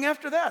wasn't long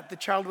after that, the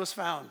child was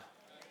found,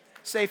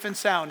 safe and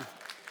sound.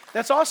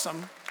 That's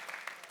awesome.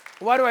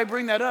 Why do I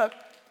bring that up?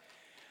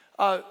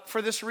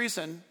 For this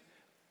reason,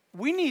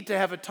 we need to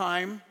have a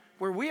time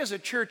where we as a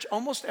church,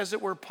 almost as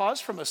it were,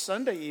 pause from a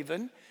Sunday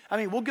even. I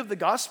mean, we'll give the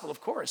gospel,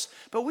 of course,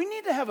 but we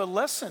need to have a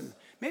lesson.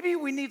 Maybe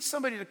we need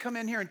somebody to come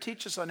in here and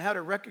teach us on how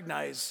to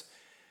recognize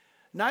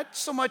not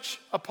so much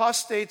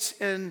apostates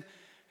and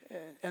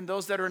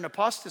those that are in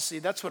apostasy.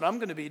 That's what I'm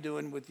going to be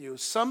doing with you.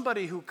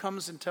 Somebody who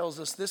comes and tells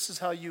us this is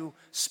how you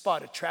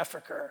spot a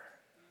trafficker.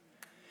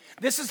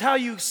 This is how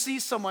you see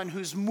someone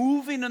who's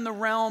moving in the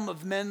realm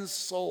of men's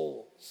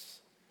souls.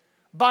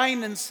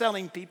 Buying and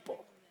selling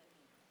people.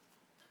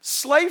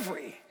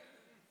 Slavery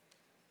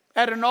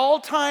at an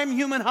all-time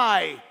human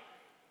high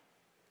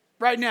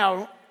right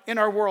now in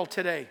our world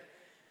today.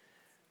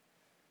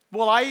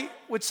 Well, I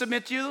would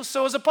submit to you,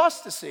 so is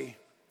apostasy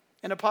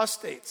and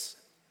apostates.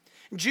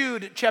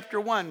 Jude chapter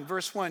 1,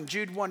 verse 1.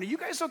 Jude 1. Are you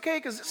guys okay?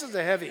 Because this is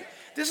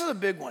this is a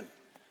big one.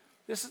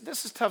 This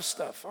is tough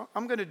stuff.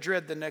 I'm going to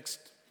dread the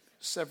next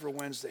several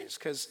Wednesdays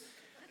because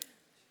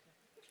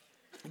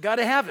you got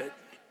to have it.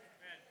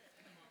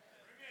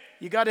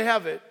 You got to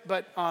have it,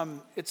 but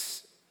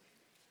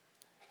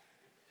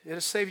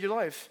it'll save your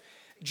life.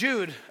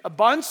 Jude, a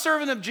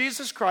bondservant of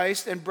Jesus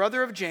Christ and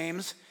brother of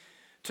James,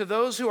 to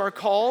those who are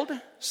called,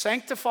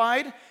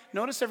 sanctified.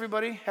 Notice,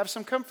 everybody, have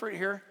some comfort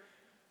here.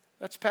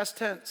 That's past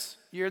tense.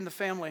 You're in the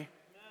family.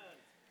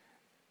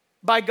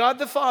 By God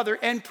the Father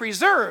and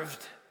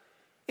preserved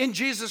in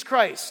Jesus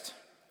Christ.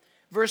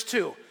 Verse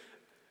 2,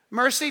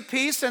 mercy,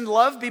 peace, and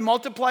love be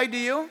multiplied to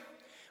you.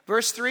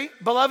 Verse 3,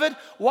 beloved,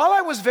 while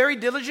I was very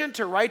diligent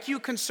to write to you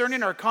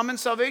concerning our common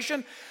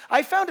salvation,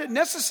 I found it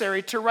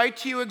necessary to write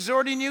to you,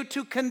 exhorting you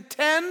to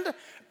contend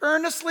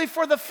earnestly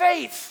for the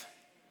faith,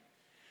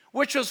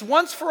 which was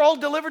once for all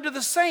delivered to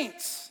the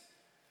saints.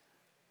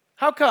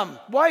 How come?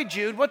 Why,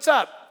 Jude? What's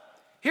up?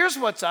 Here's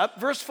what's up.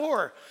 Verse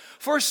 4,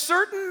 for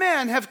certain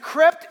men have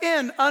crept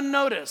in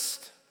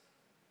unnoticed.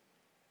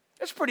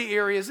 That's pretty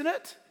eerie, isn't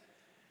it?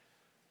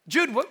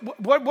 Jude,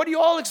 what are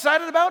you all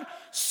excited about?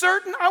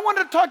 I want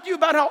to talk to you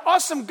about how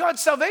awesome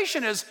God's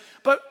salvation is,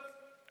 but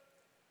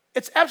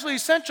it's absolutely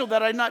essential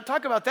that I not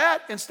talk about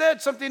that.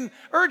 Instead, something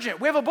urgent.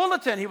 We have a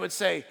bulletin, he would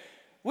say.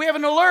 We have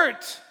an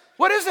alert.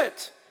 What is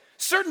it?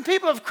 Certain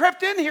people have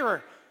crept in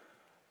here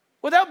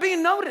without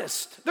being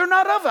noticed. They're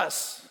not of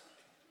us.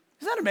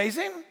 Isn't that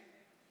amazing?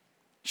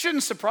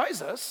 Shouldn't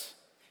surprise us.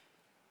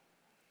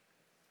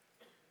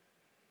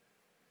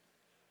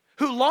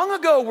 Who long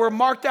ago were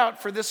marked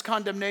out for this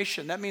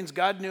condemnation. That means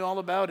God knew all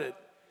about it.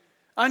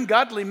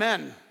 Ungodly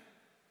men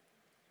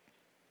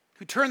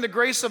who turned the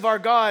grace of our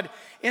God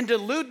into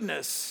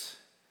lewdness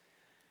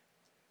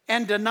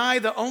and deny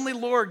the only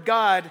Lord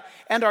God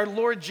and our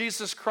Lord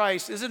Jesus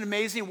Christ. Isn't it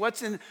amazing?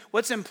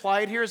 What's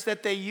implied here is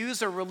that they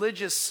use a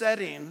religious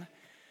setting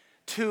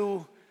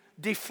to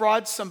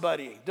defraud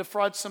somebody.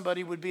 Defraud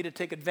somebody would be to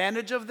take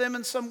advantage of them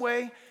in some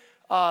way,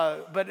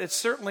 but it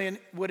certainly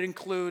would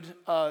include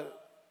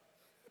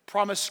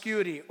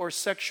promiscuity or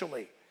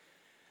sexually.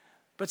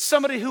 But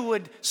somebody who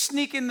would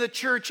sneak in the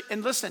church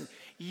and listen,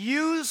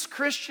 use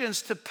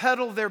Christians to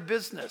peddle their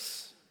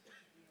business.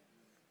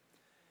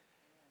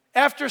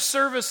 After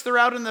service, they're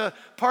out in the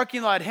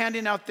parking lot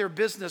handing out their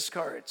business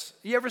cards.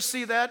 You ever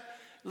see that?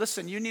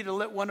 Listen, you need to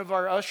let one of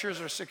our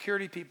ushers or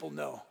security people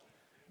know.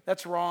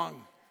 That's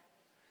wrong.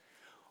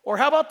 Or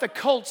how about the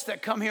cults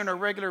that come here on a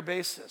regular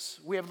basis?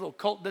 We have little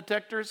cult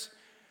detectors.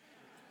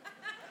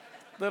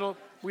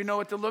 We know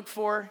what to look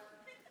for.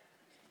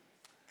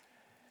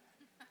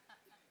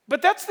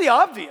 But that's the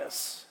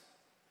obvious.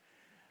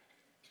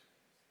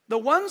 The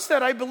ones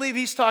that I believe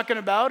he's talking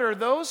about are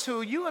those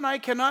who you and I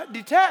cannot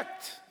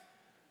detect.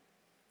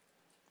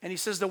 And he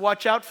says to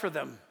watch out for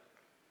them.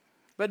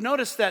 But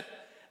notice that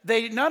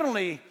they not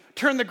only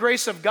turn the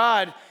grace of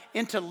God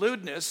into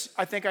lewdness,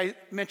 I think I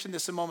mentioned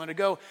this a moment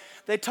ago,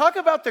 they talk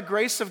about the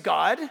grace of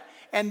God,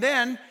 and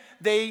then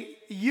they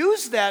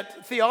use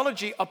that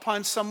theology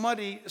upon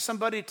somebody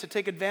to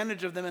take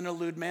advantage of them in a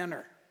lewd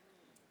manner.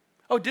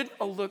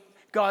 Look,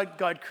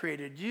 God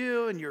created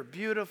you, and you're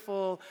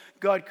beautiful.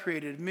 God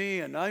created me,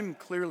 and I'm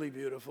clearly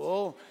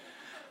beautiful.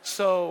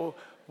 So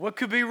what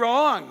could be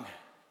wrong?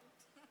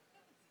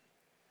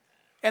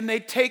 And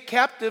they take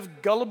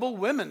captive gullible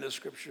women, the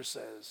scripture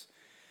says.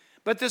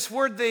 But this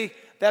word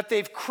that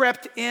they've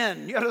crept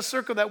in, you got to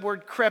circle that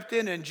word crept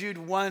in Jude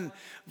 1,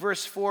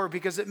 verse 4,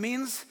 because it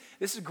means,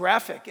 this is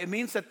graphic, it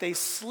means that they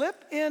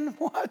slip in,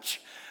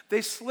 watch,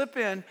 they slip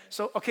in.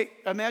 So, okay,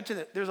 imagine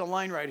it, there's a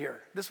line right here.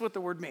 This is what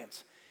the word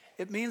means.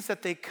 It means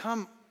that they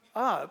come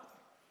up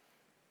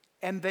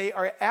and they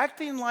are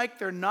acting like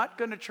they're not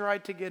going to try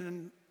to get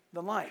in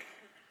the line.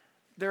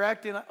 They're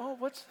acting like, oh,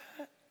 what's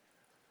that?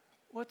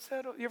 What's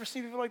that? You ever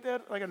seen people like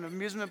that? Like at an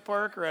amusement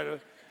park or at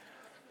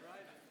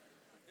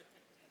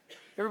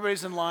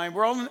everybody's in line.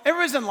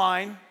 Everybody's in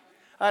line.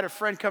 I had a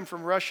friend come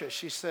from Russia.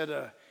 She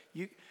said,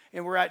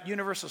 and we're at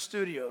Universal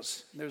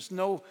Studios. There's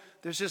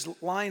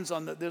just lines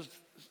on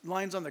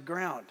the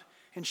ground.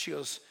 And she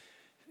goes,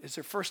 it's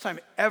her first time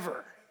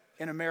ever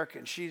in America.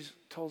 And she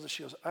told us,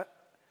 she goes,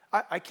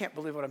 I can't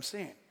believe what I'm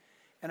seeing.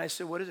 And I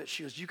said, what is it?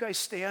 She goes, you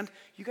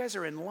guys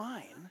are in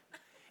line,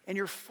 and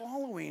you're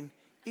following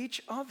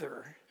each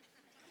other.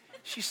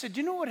 She said, do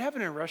you know what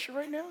happened in Russia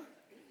right now?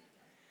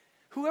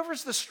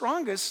 Whoever's the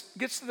strongest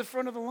gets to the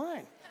front of the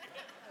line.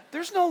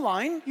 There's no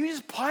line. You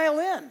just pile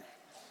in.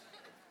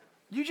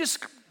 You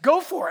just go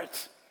for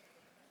it.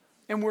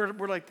 And we're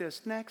like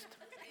this, next.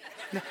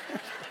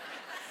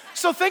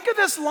 So think of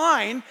this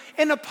line.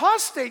 An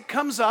apostate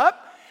comes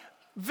up,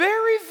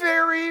 very,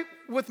 very,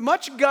 with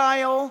much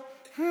guile.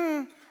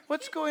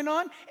 What's going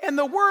on? And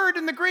the word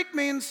in the Greek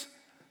means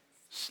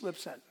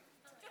slips in.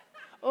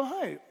 Oh,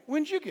 hi,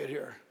 when did you get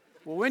here?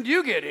 Well, when do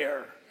you get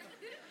here?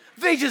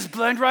 They just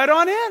blend right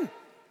on in.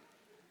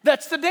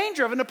 That's the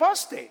danger of an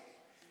apostate.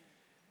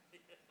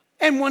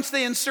 And once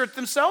they insert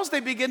themselves, they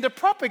begin to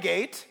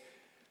propagate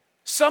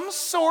some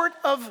sort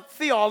of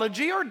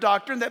theology or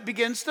doctrine that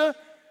begins to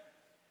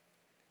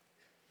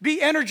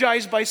be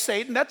energized by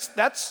Satan.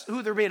 That's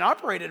who they're being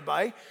operated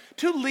by,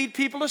 to lead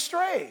people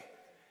astray.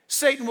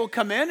 Satan will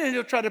come in and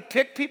he'll try to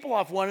pick people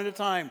off one at a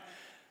time.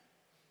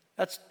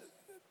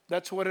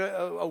 That's what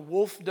a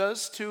wolf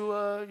does to,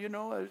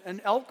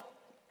 an elk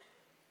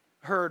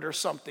herd or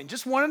something.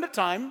 Just one at a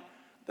time.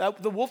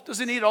 The wolf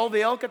doesn't eat all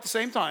the elk at the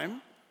same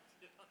time.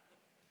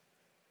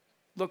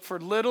 Look for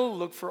little,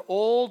 look for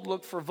old,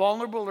 look for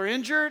vulnerable or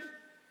injured.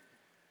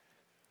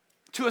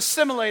 To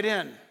assimilate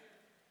in.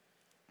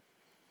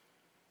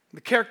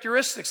 The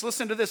characteristics,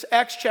 listen to this,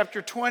 Acts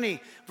chapter 20,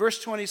 verse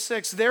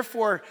 26.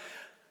 Therefore,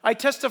 I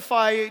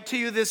testify to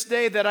you this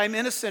day that I'm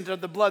innocent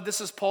of the blood.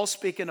 This is Paul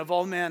speaking, of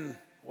all men.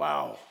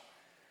 Wow.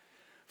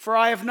 For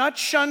I have not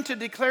shunned to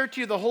declare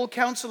to you the whole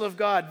counsel of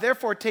God.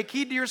 Therefore, take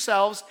heed to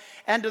yourselves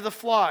and to the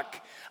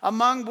flock,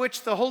 among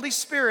which the Holy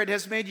Spirit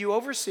has made you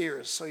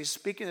overseers. So he's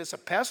speaking, it's a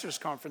pastor's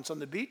conference on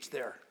the beach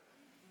there.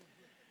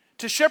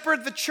 To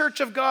shepherd the church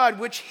of God,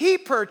 which he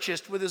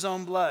purchased with his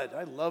own blood.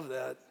 I love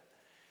that.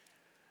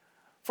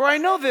 For I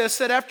know this,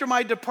 that after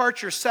my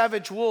departure,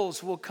 savage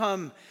wolves will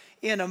come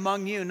in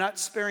among you, not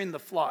sparing the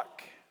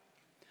flock.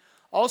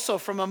 Also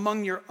from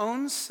among your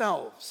own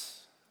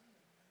selves,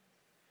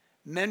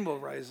 men will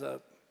rise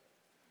up,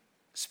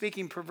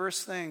 speaking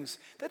perverse things.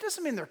 That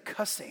doesn't mean they're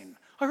cussing.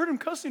 I heard him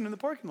cussing in the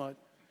parking lot.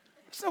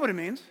 That's not what it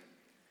means.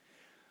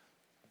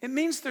 It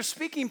means they're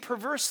speaking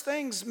perverse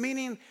things,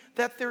 meaning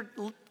that they're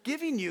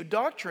giving you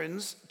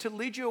doctrines to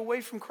lead you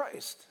away from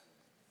Christ.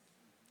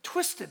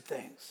 Twisted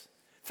things.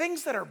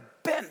 Things that are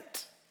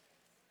bent.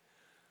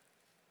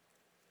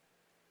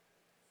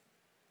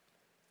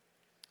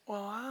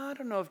 Well, I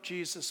don't know if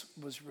Jesus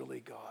was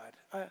really God.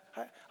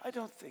 I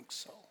don't think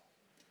so.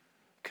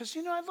 Because,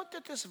 I looked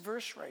at this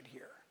verse right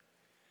here.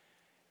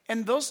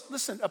 And those,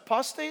 listen,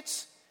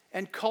 apostates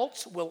and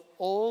cults will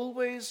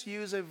always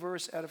use a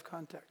verse out of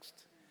context.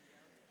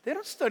 They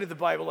don't study the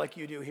Bible like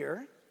you do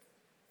here.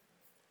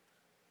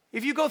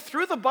 If you go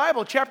through the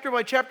Bible chapter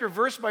by chapter,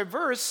 verse by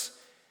verse,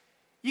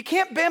 you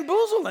can't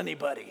bamboozle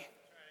anybody.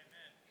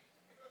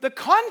 The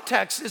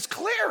context is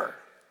clear.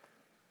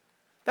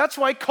 That's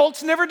why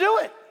cults never do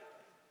it.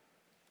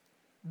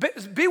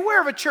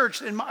 Beware of a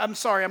church, and I'm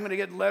sorry, I'm going to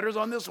get letters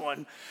on this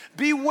one.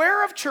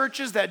 Beware of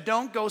churches that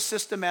don't go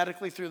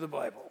systematically through the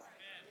Bible.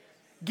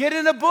 Get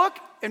in a book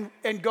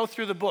and go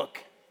through the book.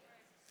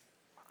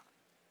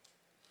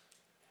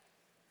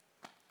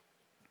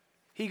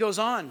 He goes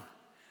on,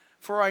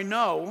 for I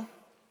know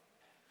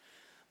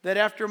that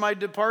after my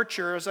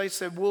departure, as I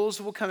said,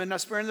 wolves will come in, not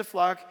sparing the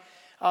flock.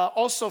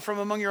 Also from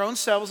among your own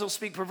selves, they'll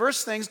speak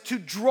perverse things to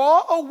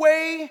draw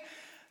away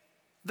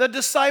the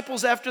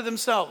disciples after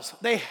themselves.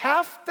 They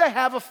have to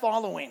have a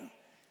following.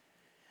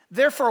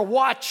 Therefore,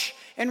 watch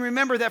and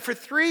remember that for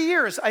 3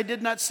 years I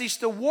did not cease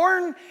to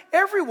warn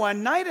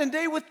everyone night and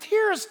day with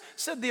tears,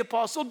 said the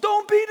apostle.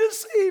 Don't be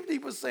deceived, he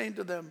was saying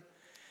to them.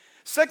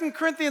 2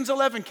 Corinthians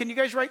 11. Can you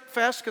guys write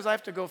fast? Because I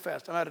have to go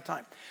fast. I'm out of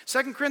time.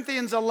 2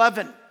 Corinthians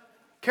 11.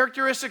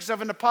 Characteristics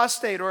of an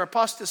apostate or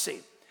apostasy.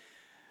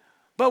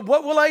 But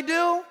what will I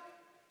do?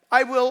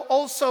 I will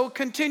also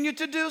continue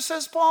to do,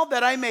 says Paul,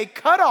 that I may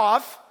cut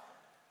off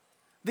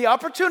the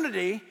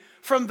opportunity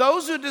from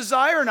those who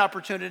desire an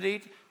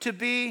opportunity to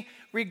be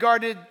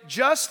regarded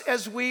just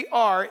as we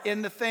are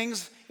in the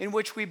things in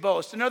which we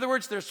boast. In other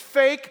words, there's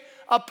fake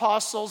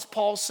apostles.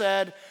 Paul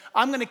said,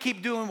 I'm going to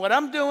keep doing what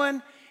I'm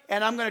doing,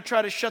 and I'm going to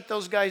try to shut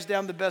those guys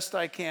down the best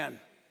I can.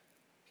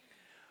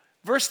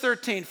 Verse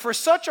 13, for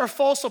such are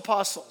false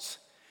apostles,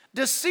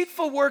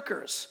 deceitful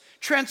workers,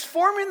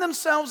 transforming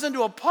themselves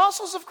into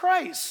apostles of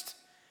Christ.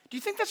 Do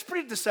you think that's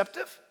pretty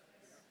deceptive?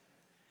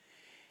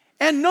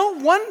 And no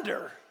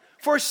wonder,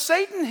 for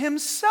Satan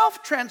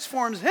himself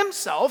transforms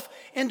himself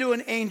into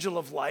an angel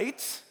of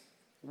light.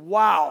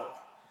 Wow.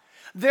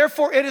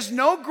 Therefore, it is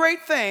no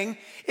great thing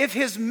if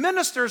his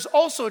ministers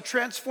also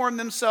transform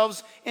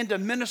themselves into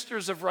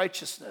ministers of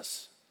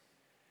righteousness,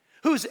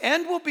 whose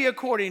end will be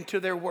according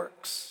to their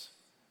works.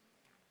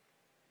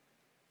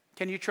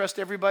 Can you trust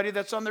everybody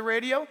that's on the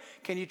radio?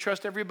 Can you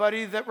trust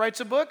everybody that writes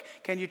a book?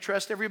 Can you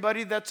trust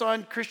everybody that's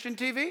on Christian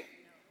TV?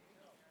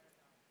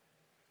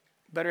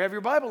 Better have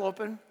your Bible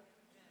open.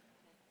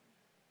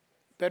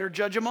 Better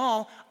judge them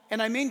all.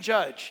 And I mean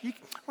judge.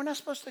 We're not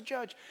supposed to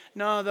judge.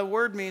 No, the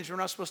word means we're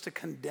not supposed to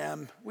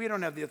condemn. We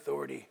don't have the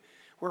authority.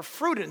 We're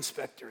fruit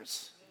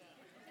inspectors.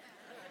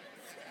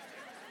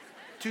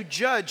 To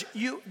judge,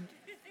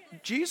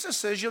 Jesus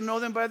says you'll know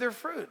them by their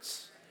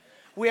fruits.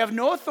 We have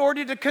no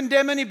authority to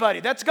condemn anybody.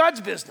 That's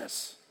God's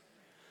business.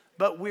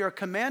 But we are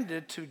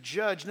commanded to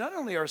judge not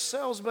only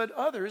ourselves, but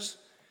others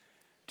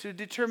to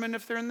determine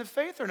if they're in the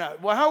faith or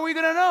not. Well, how are we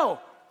going to know?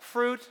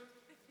 Fruit.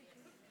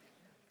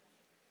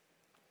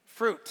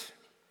 Fruit.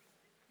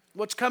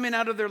 What's coming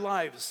out of their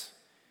lives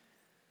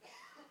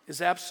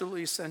is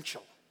absolutely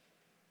essential.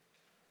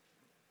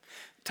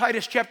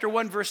 Titus chapter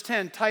 1 verse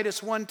 10.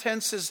 Titus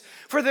 1:10 says,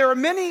 for there are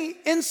many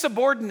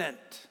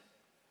insubordinate.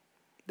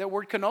 That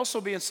word can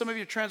also be in some of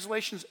your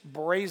translations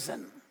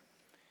brazen.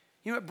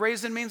 You know what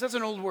brazen means? That's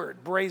an old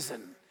word,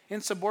 brazen.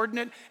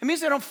 Insubordinate. It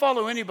means they don't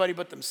follow anybody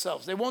but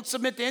themselves. They won't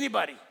submit to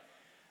anybody.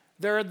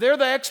 They're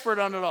the expert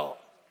on it all.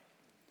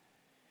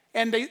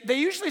 And they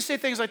usually say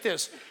things like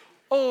this.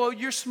 Oh,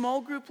 your small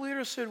group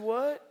leader said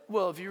what?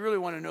 Well, if you really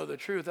want to know the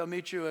truth, I'll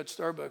meet you at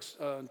Starbucks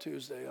on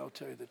Tuesday. I'll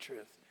tell you the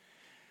truth.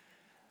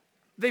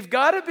 They've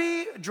got to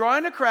be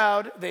drawing a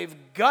crowd. They've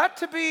got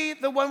to be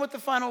the one with the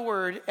final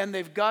word. And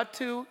they've got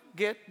to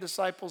get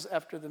disciples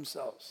after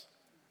themselves.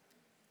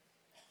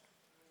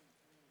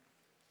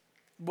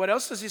 What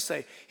else does he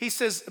say? He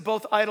says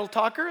both idle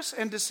talkers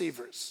and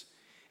deceivers,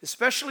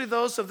 especially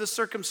those of the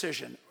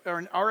circumcision, or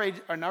in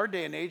our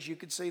day and age, you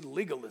could say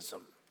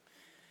legalism,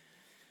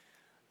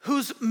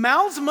 whose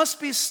mouths must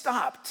be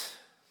stopped.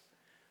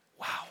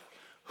 Wow.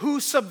 Who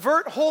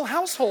subvert whole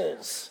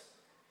households,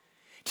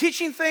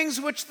 teaching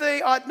things which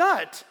they ought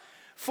not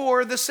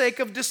for the sake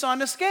of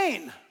dishonest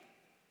gain.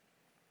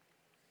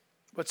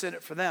 What's in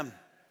it for them?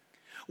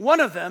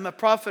 One of them, a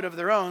prophet of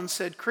their own,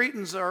 said,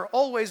 Cretans are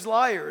always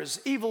liars,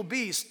 evil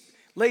beasts,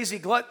 lazy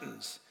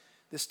gluttons.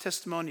 This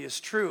testimony is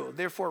true.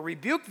 Therefore,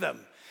 rebuke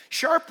them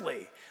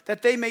sharply,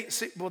 that they may...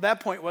 See, well, that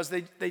point was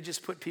they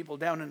just put people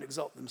down and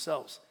exalt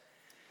themselves.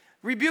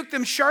 Rebuke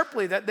them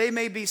sharply, that they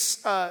may be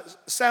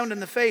sound in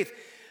the faith,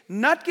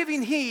 not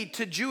giving heed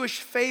to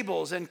Jewish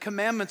fables and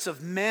commandments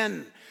of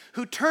men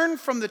who turn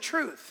from the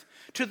truth.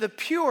 To the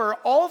pure,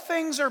 all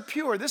things are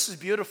pure. This is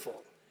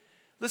beautiful.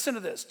 Listen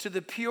to this. To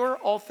the pure,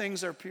 all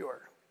things are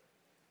pure.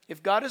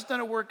 If God has done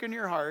a work in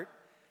your heart,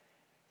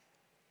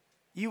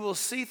 you will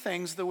see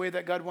things the way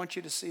that God wants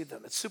you to see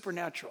them. It's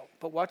supernatural.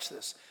 But watch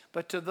this.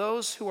 But to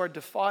those who are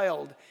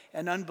defiled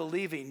and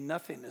unbelieving,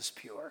 nothing is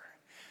pure.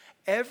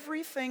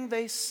 Everything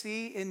they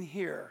see and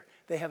hear,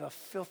 they have a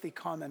filthy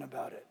comment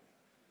about it.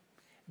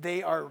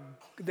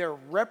 They're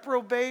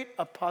reprobate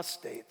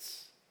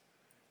apostates.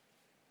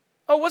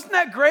 Oh, wasn't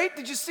that great?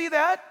 Did you see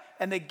that?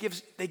 And they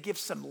give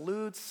some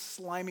lewd,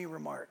 slimy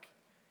remark.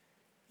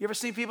 You ever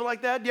seen people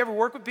like that? Do you ever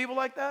work with people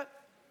like that?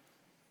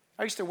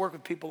 I used to work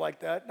with people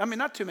like that. I mean,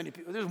 not too many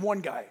people. There's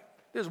one guy.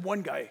 The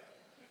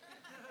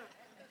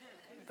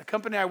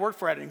company I worked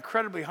for had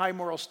incredibly high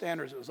moral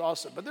standards. It was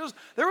awesome. But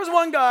there was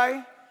one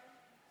guy,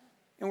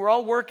 and we're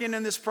all working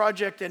in this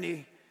project, and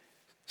he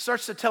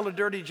starts to tell a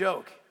dirty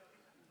joke.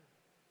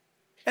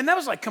 And that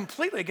was like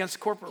completely against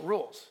corporate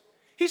rules.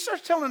 He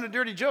starts telling a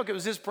dirty joke. It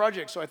was his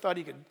project, so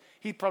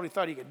he probably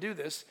thought he could do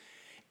this.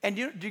 And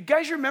do you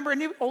guys remember,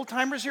 any old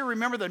timers here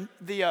remember the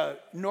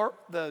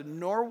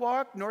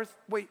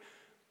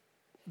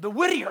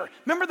Whittier?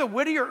 Remember the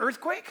Whittier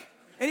earthquake?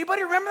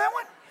 Anybody remember that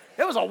one?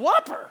 It was a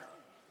whopper.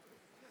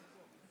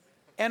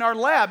 And our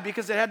lab,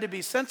 because it had to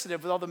be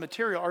sensitive with all the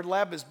material, our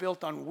lab is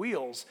built on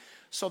wheels.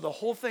 So the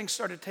whole thing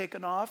started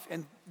taking off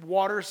and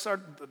water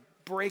started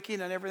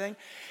breaking and everything.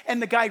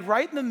 And the guy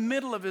right in the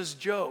middle of his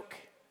joke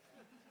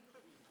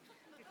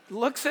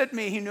looks at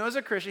me. He knows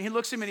a Christian. He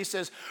looks at me and he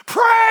says,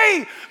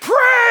 "Pray,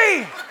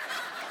 pray."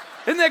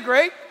 Isn't that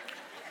great?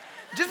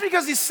 Just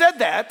because he said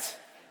that,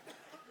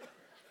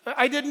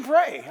 I didn't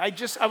pray.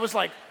 I was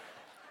like,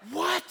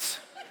 what?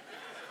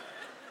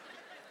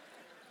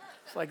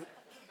 It's like,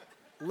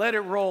 let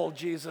it roll,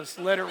 Jesus,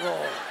 let it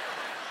roll.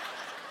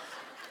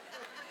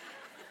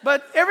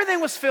 But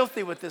everything was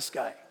filthy with this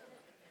guy.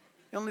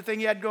 The only thing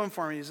he had going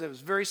for him is he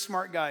was a very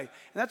smart guy. And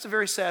that's a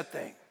very sad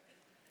thing.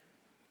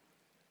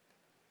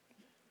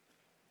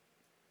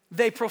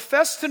 They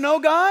profess to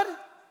know God.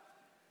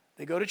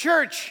 They go to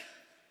church.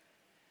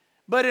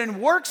 But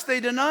in works they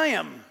deny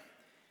him,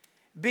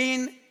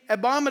 being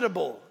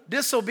abominable,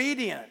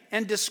 disobedient,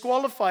 and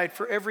disqualified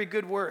for every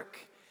good work.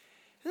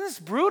 Isn't this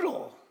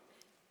brutal?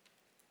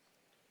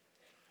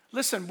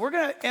 Listen, we're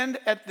going to end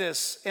at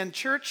this. And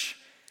church,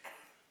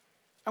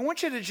 I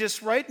want you to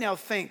just right now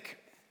think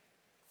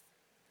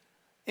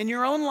in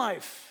your own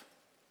life.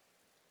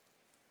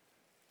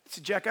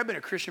 See, Jack, I've been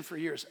a Christian for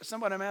years. That's not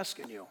what I'm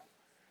asking you.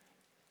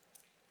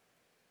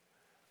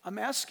 I'm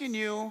asking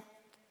you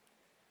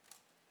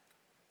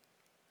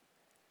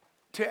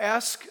to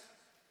ask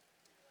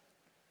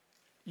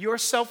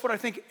yourself what I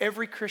think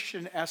every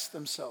Christian asks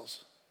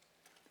themselves.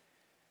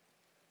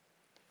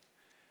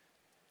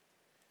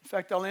 In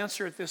fact, I'll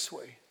answer it this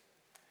way.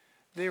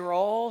 They were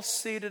all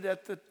seated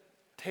at the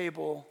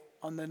table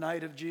on the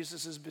night of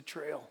Jesus'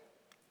 betrayal.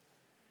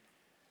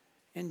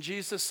 And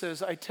Jesus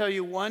says, I tell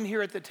you, one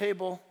here at the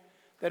table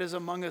that is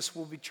among us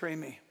will betray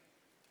me.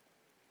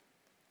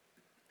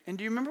 And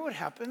do you remember what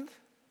happened?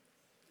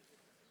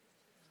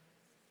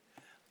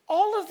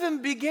 All of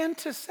them began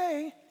to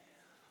say,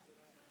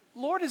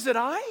 Lord, is it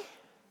I?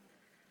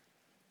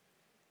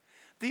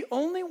 The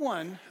only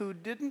one who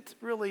didn't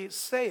really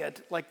say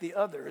it like the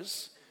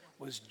others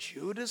was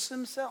Judas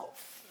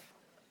himself.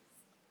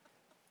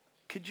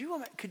 Could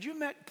you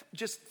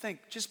just think,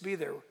 just be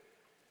there.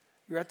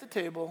 You're at the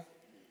table.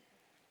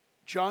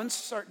 John's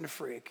starting to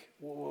freak.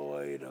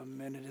 Wait a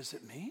minute, is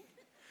it me?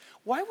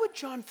 Why would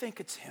John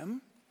think it's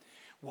him?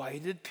 Why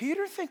did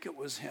Peter think it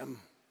was him?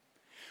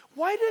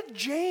 Why did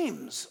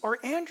James or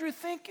Andrew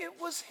think it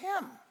was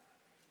him?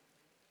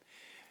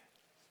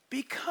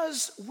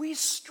 Because we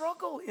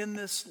struggle in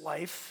this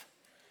life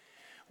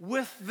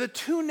with the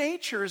two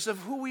natures of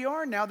who we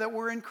are now that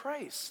we're in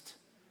Christ.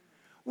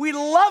 We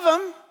love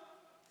him,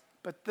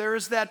 but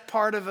there's that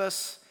part of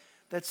us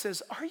that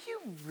says, are you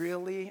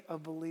really a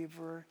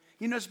believer?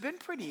 You know, it's been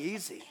pretty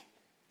easy.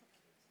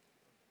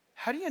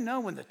 How do you know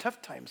when the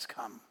tough times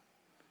come?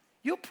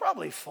 You'll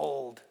probably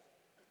fold.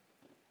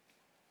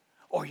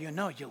 Or you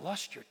know, you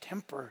lost your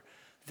temper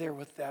there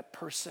with that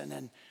person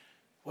and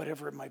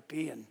whatever it might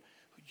be, and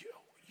you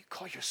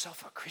call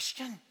yourself a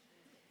Christian?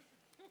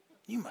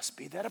 You must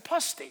be that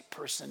apostate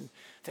person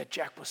that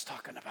Jack was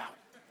talking about.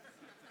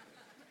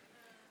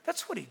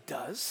 That's what he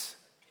does.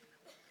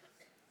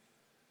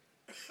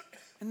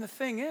 And the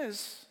thing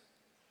is,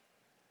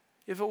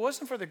 if it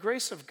wasn't for the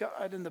grace of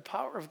God and the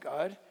power of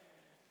God,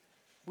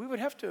 we would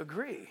have to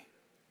agree.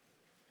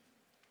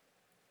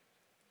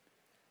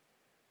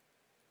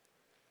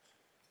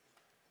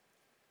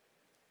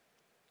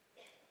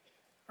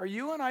 Are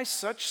you and I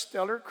such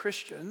stellar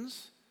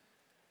Christians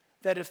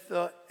that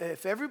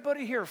if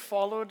everybody here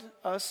followed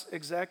us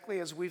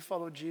exactly as we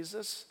followed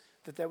Jesus,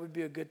 that would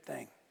be a good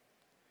thing?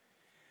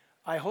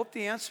 I hope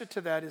the answer to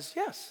that is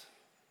yes.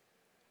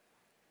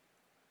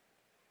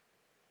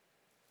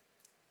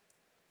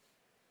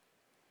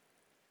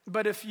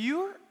 But if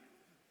you're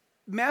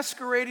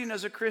masquerading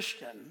as a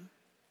Christian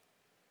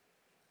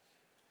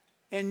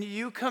and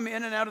you come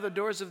in and out of the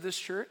doors of this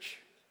church,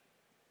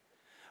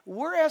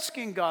 we're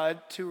asking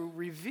God to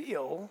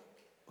reveal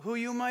who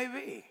you might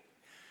be.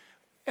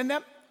 And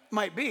that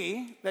might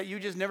be that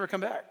you just never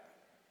come back.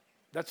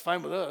 That's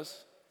fine with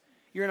us.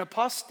 You're an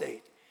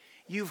apostate.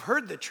 You've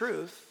heard the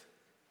truth.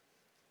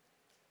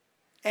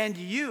 And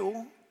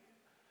you,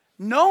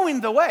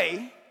 knowing the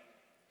way,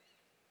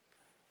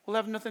 will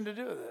have nothing to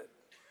do with it.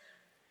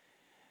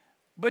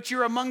 But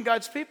you're among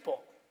God's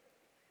people,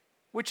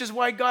 which is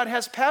why God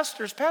has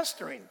pastors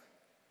pastoring.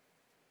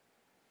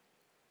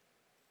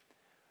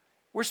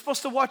 We're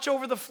supposed to watch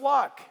over the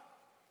flock.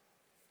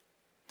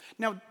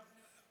 Now,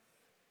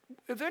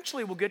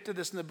 eventually we'll get to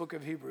this in the book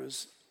of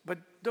Hebrews, but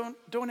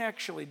don't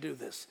actually do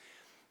this.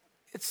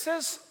 It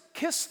says,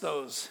 kiss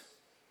those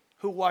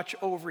who watch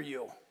over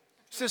you.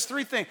 It says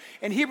three things.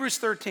 In Hebrews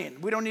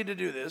 13, we don't need to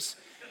do this.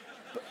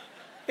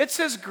 It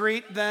says,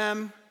 greet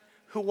them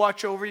who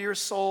watch over your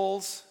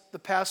souls, the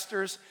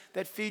pastors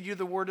that feed you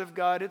the word of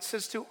God. It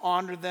says to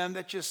honor them.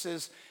 That just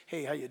says,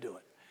 hey, how you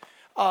doing?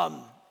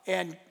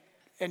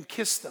 And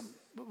kiss them.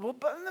 Well,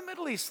 but in the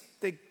Middle East,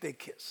 they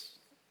kiss.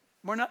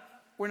 We're not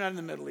in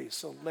the Middle East,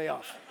 so lay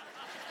off.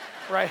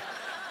 Right?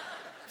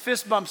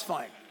 Fist bump's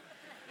fine.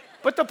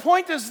 But the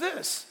point is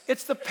this.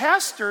 It's the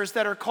pastors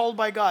that are called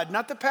by God,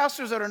 not the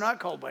pastors that are not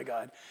called by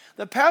God.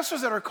 The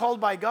pastors that are called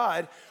by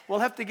God will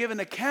have to give an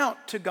account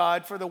to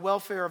God for the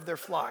welfare of their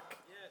flock.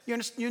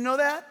 You know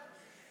that?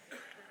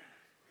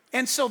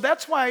 And so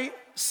that's why,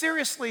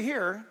 seriously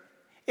here,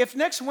 if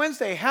next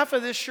Wednesday half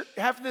of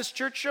this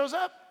church shows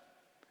up,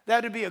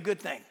 that would be a good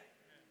thing.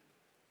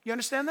 You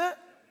understand that?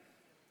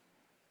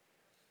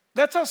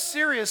 That's how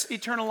serious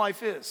eternal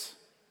life is.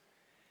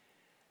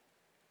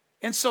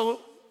 And so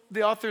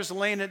the author is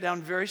laying it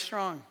down very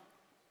strong.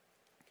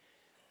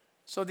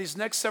 So these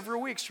next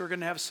several weeks, we're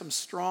going to have some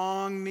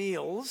strong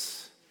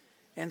meals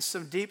and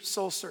some deep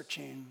soul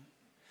searching.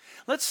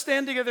 Let's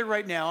stand together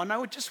right now, and I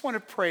would just want to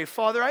pray.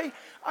 Father, I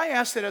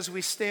ask that as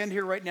we stand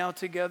here right now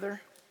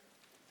together,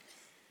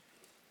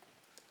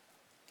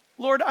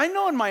 Lord, I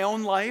know in my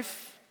own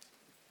life,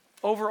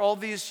 over all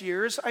these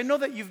years, I know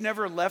that you've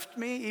never left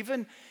me,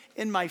 even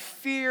in my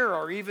fear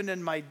or even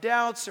in my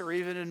doubts or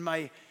even in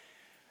my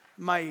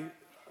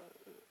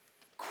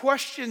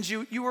questions.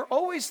 You were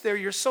always there.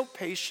 You're so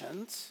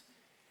patient.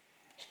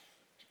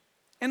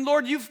 And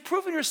Lord, you've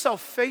proven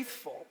yourself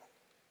faithful.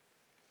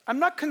 I'm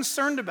not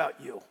concerned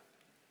about you.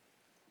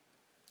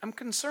 I'm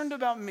concerned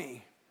about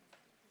me.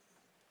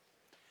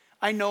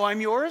 I know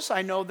I'm yours.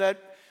 I know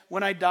that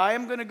when I die,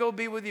 I'm going to go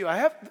be with you. I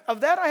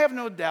have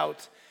no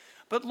doubt.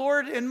 But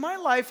Lord, in my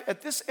life,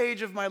 at this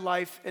age of my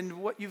life,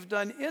 and what you've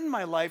done in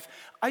my life,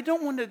 I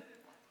don't want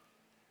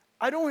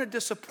to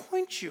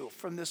disappoint you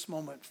from this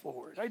moment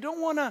forward. I don't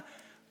want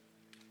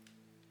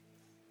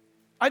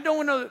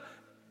to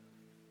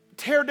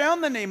tear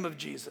down the name of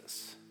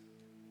Jesus,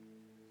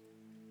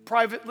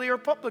 privately or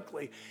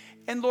publicly.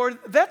 And Lord,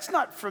 that's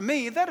not for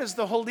me. That is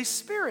the Holy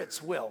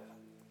Spirit's will.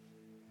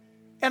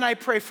 And I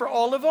pray for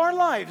all of our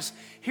lives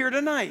here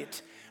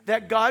tonight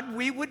that, God,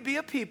 we would be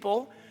a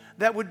people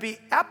that would be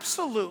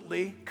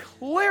absolutely,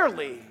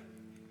 clearly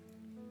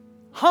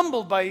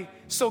humbled by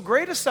so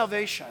great a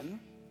salvation,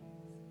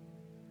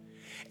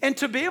 and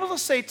to be able to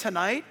say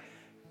tonight,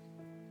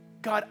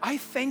 God, I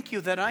thank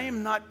you that I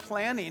am not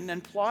planning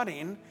and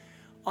plotting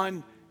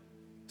on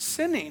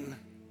sinning,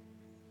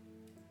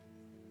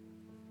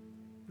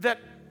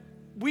 that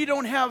we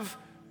don't have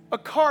a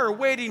car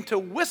waiting to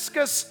whisk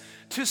us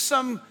to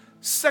some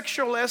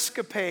sexual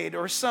escapade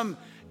or some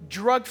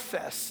drug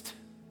fest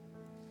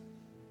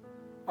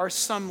or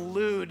some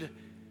lewd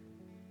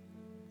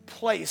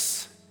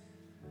place.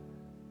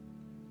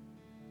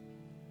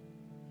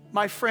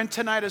 My friend,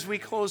 tonight as we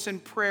close in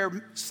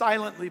prayer,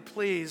 silently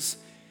please,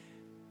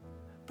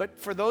 but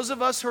for those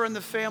of us who are in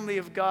the family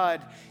of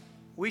God,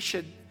 we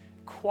should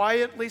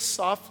quietly,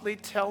 softly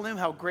tell him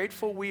how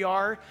grateful we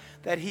are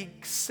that he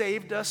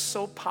saved us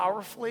so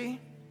powerfully.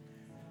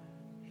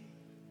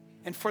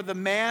 And for the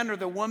man or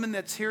the woman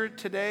that's here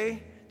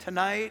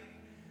tonight,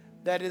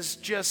 that is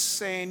just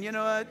saying, you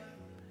know what,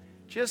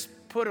 just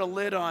put a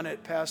lid on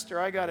it, Pastor.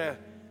 I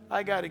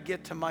gotta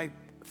get to my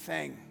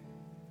thing.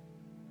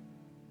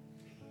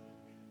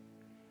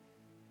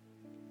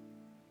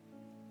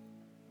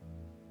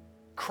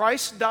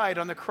 Christ died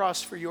on the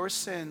cross for your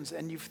sins,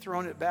 and you've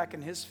thrown it back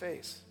in his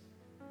face.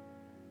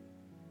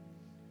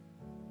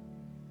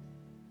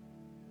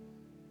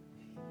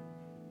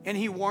 And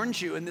he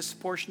warns you in this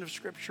portion of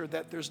Scripture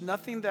that there's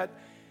nothing that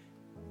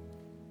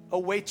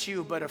awaits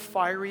you but a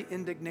fiery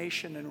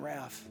indignation and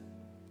wrath.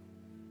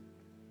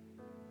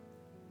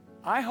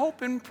 I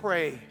hope and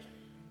pray,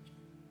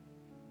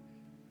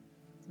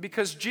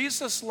 because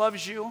Jesus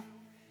loves you,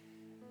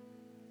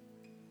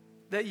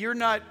 that you're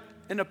not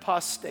an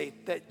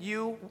apostate, that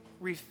you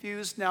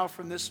refuse now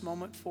from this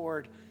moment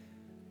forward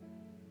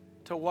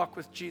to walk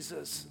with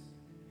Jesus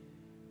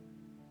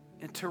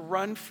and to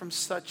run from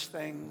such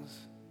things.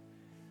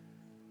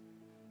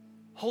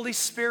 Holy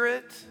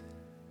Spirit,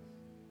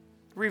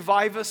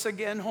 revive us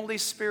again. Holy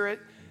Spirit,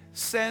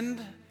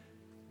 send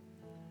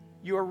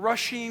your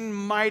rushing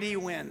mighty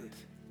wind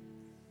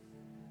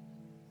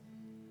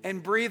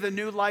and breathe a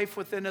new life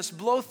within us.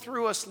 Blow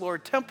through us,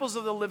 Lord, temples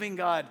of the living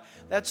God.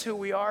 That's who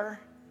we are.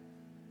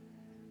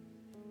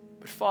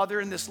 But Father,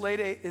 in this late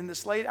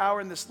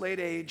hour, in this late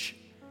age,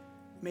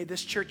 may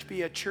this church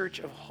be a church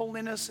of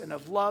holiness and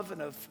of love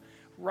and of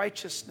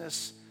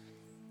righteousness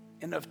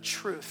and of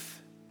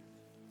truth,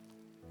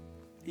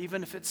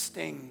 even if it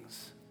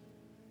stings.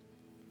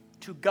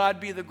 To God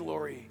be the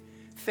glory.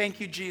 Thank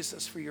you,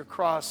 Jesus, for your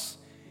cross.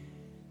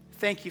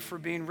 Thank you for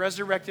being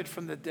resurrected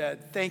from the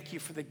dead. Thank you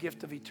for the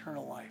gift of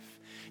eternal life.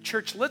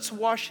 Church, let's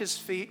wash his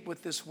feet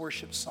with this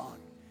worship song.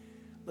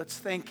 Let's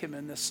thank him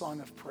in this song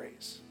of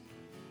praise.